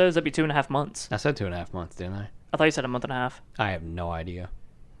 episodes, that'd be 2.5 months. I said 2.5 months, didn't I? I thought you said a month and a half. I have no idea.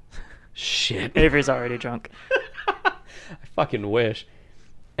 Shit. Avery's already drunk. I fucking wish.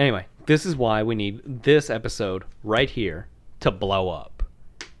 Anyway, this is why we need this episode right here to blow up.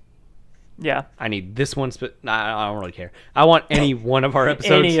 Yeah. I need this one. I don't really care. I want any one of our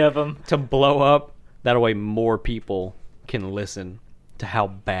episodes Any of them. to blow up. That way more people can listen to how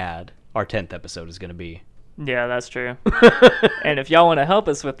bad our 10th episode is going to be. Yeah, that's true. And if y'all want to help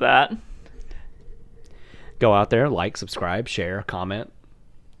us with that, go out there, like, subscribe, share, comment,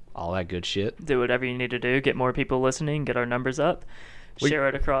 all that good shit. do whatever you need to do. Get more people listening. Get our numbers up. Share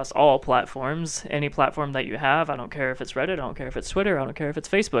it across all platforms. Any platform that you have. I don't care if it's Reddit. I don't care if it's Twitter. I don't care if it's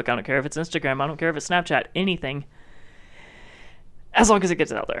Facebook. I don't care if it's Instagram. I don't care if it's Snapchat. Anything. As long as it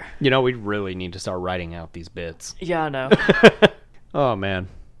gets out there. We really need to start writing out these bits. Yeah, I know. Oh, man.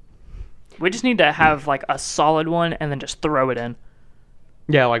 We just need to have like a solid one and then just throw it in.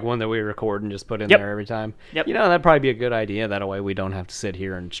 Yeah, like one that we record and just put in Yep. there every time. Yep. That'd probably be a good idea. That way we don't have to sit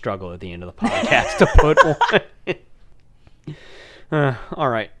here and struggle at the end of the podcast to put one. All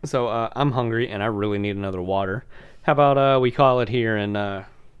right. So I'm hungry and I really need another water. How about we call it here and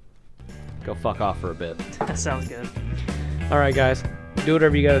go fuck off for a bit. That sounds good. All right, guys. Do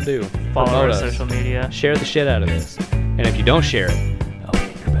whatever you got to do. Follow Promote our us. social media. Share the shit out of this. And if you don't share it, I'll be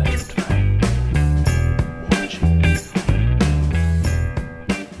in your bedroom tonight. Watching you.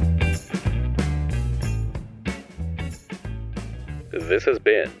 This has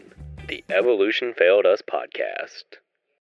been the Evolution Failed Us podcast.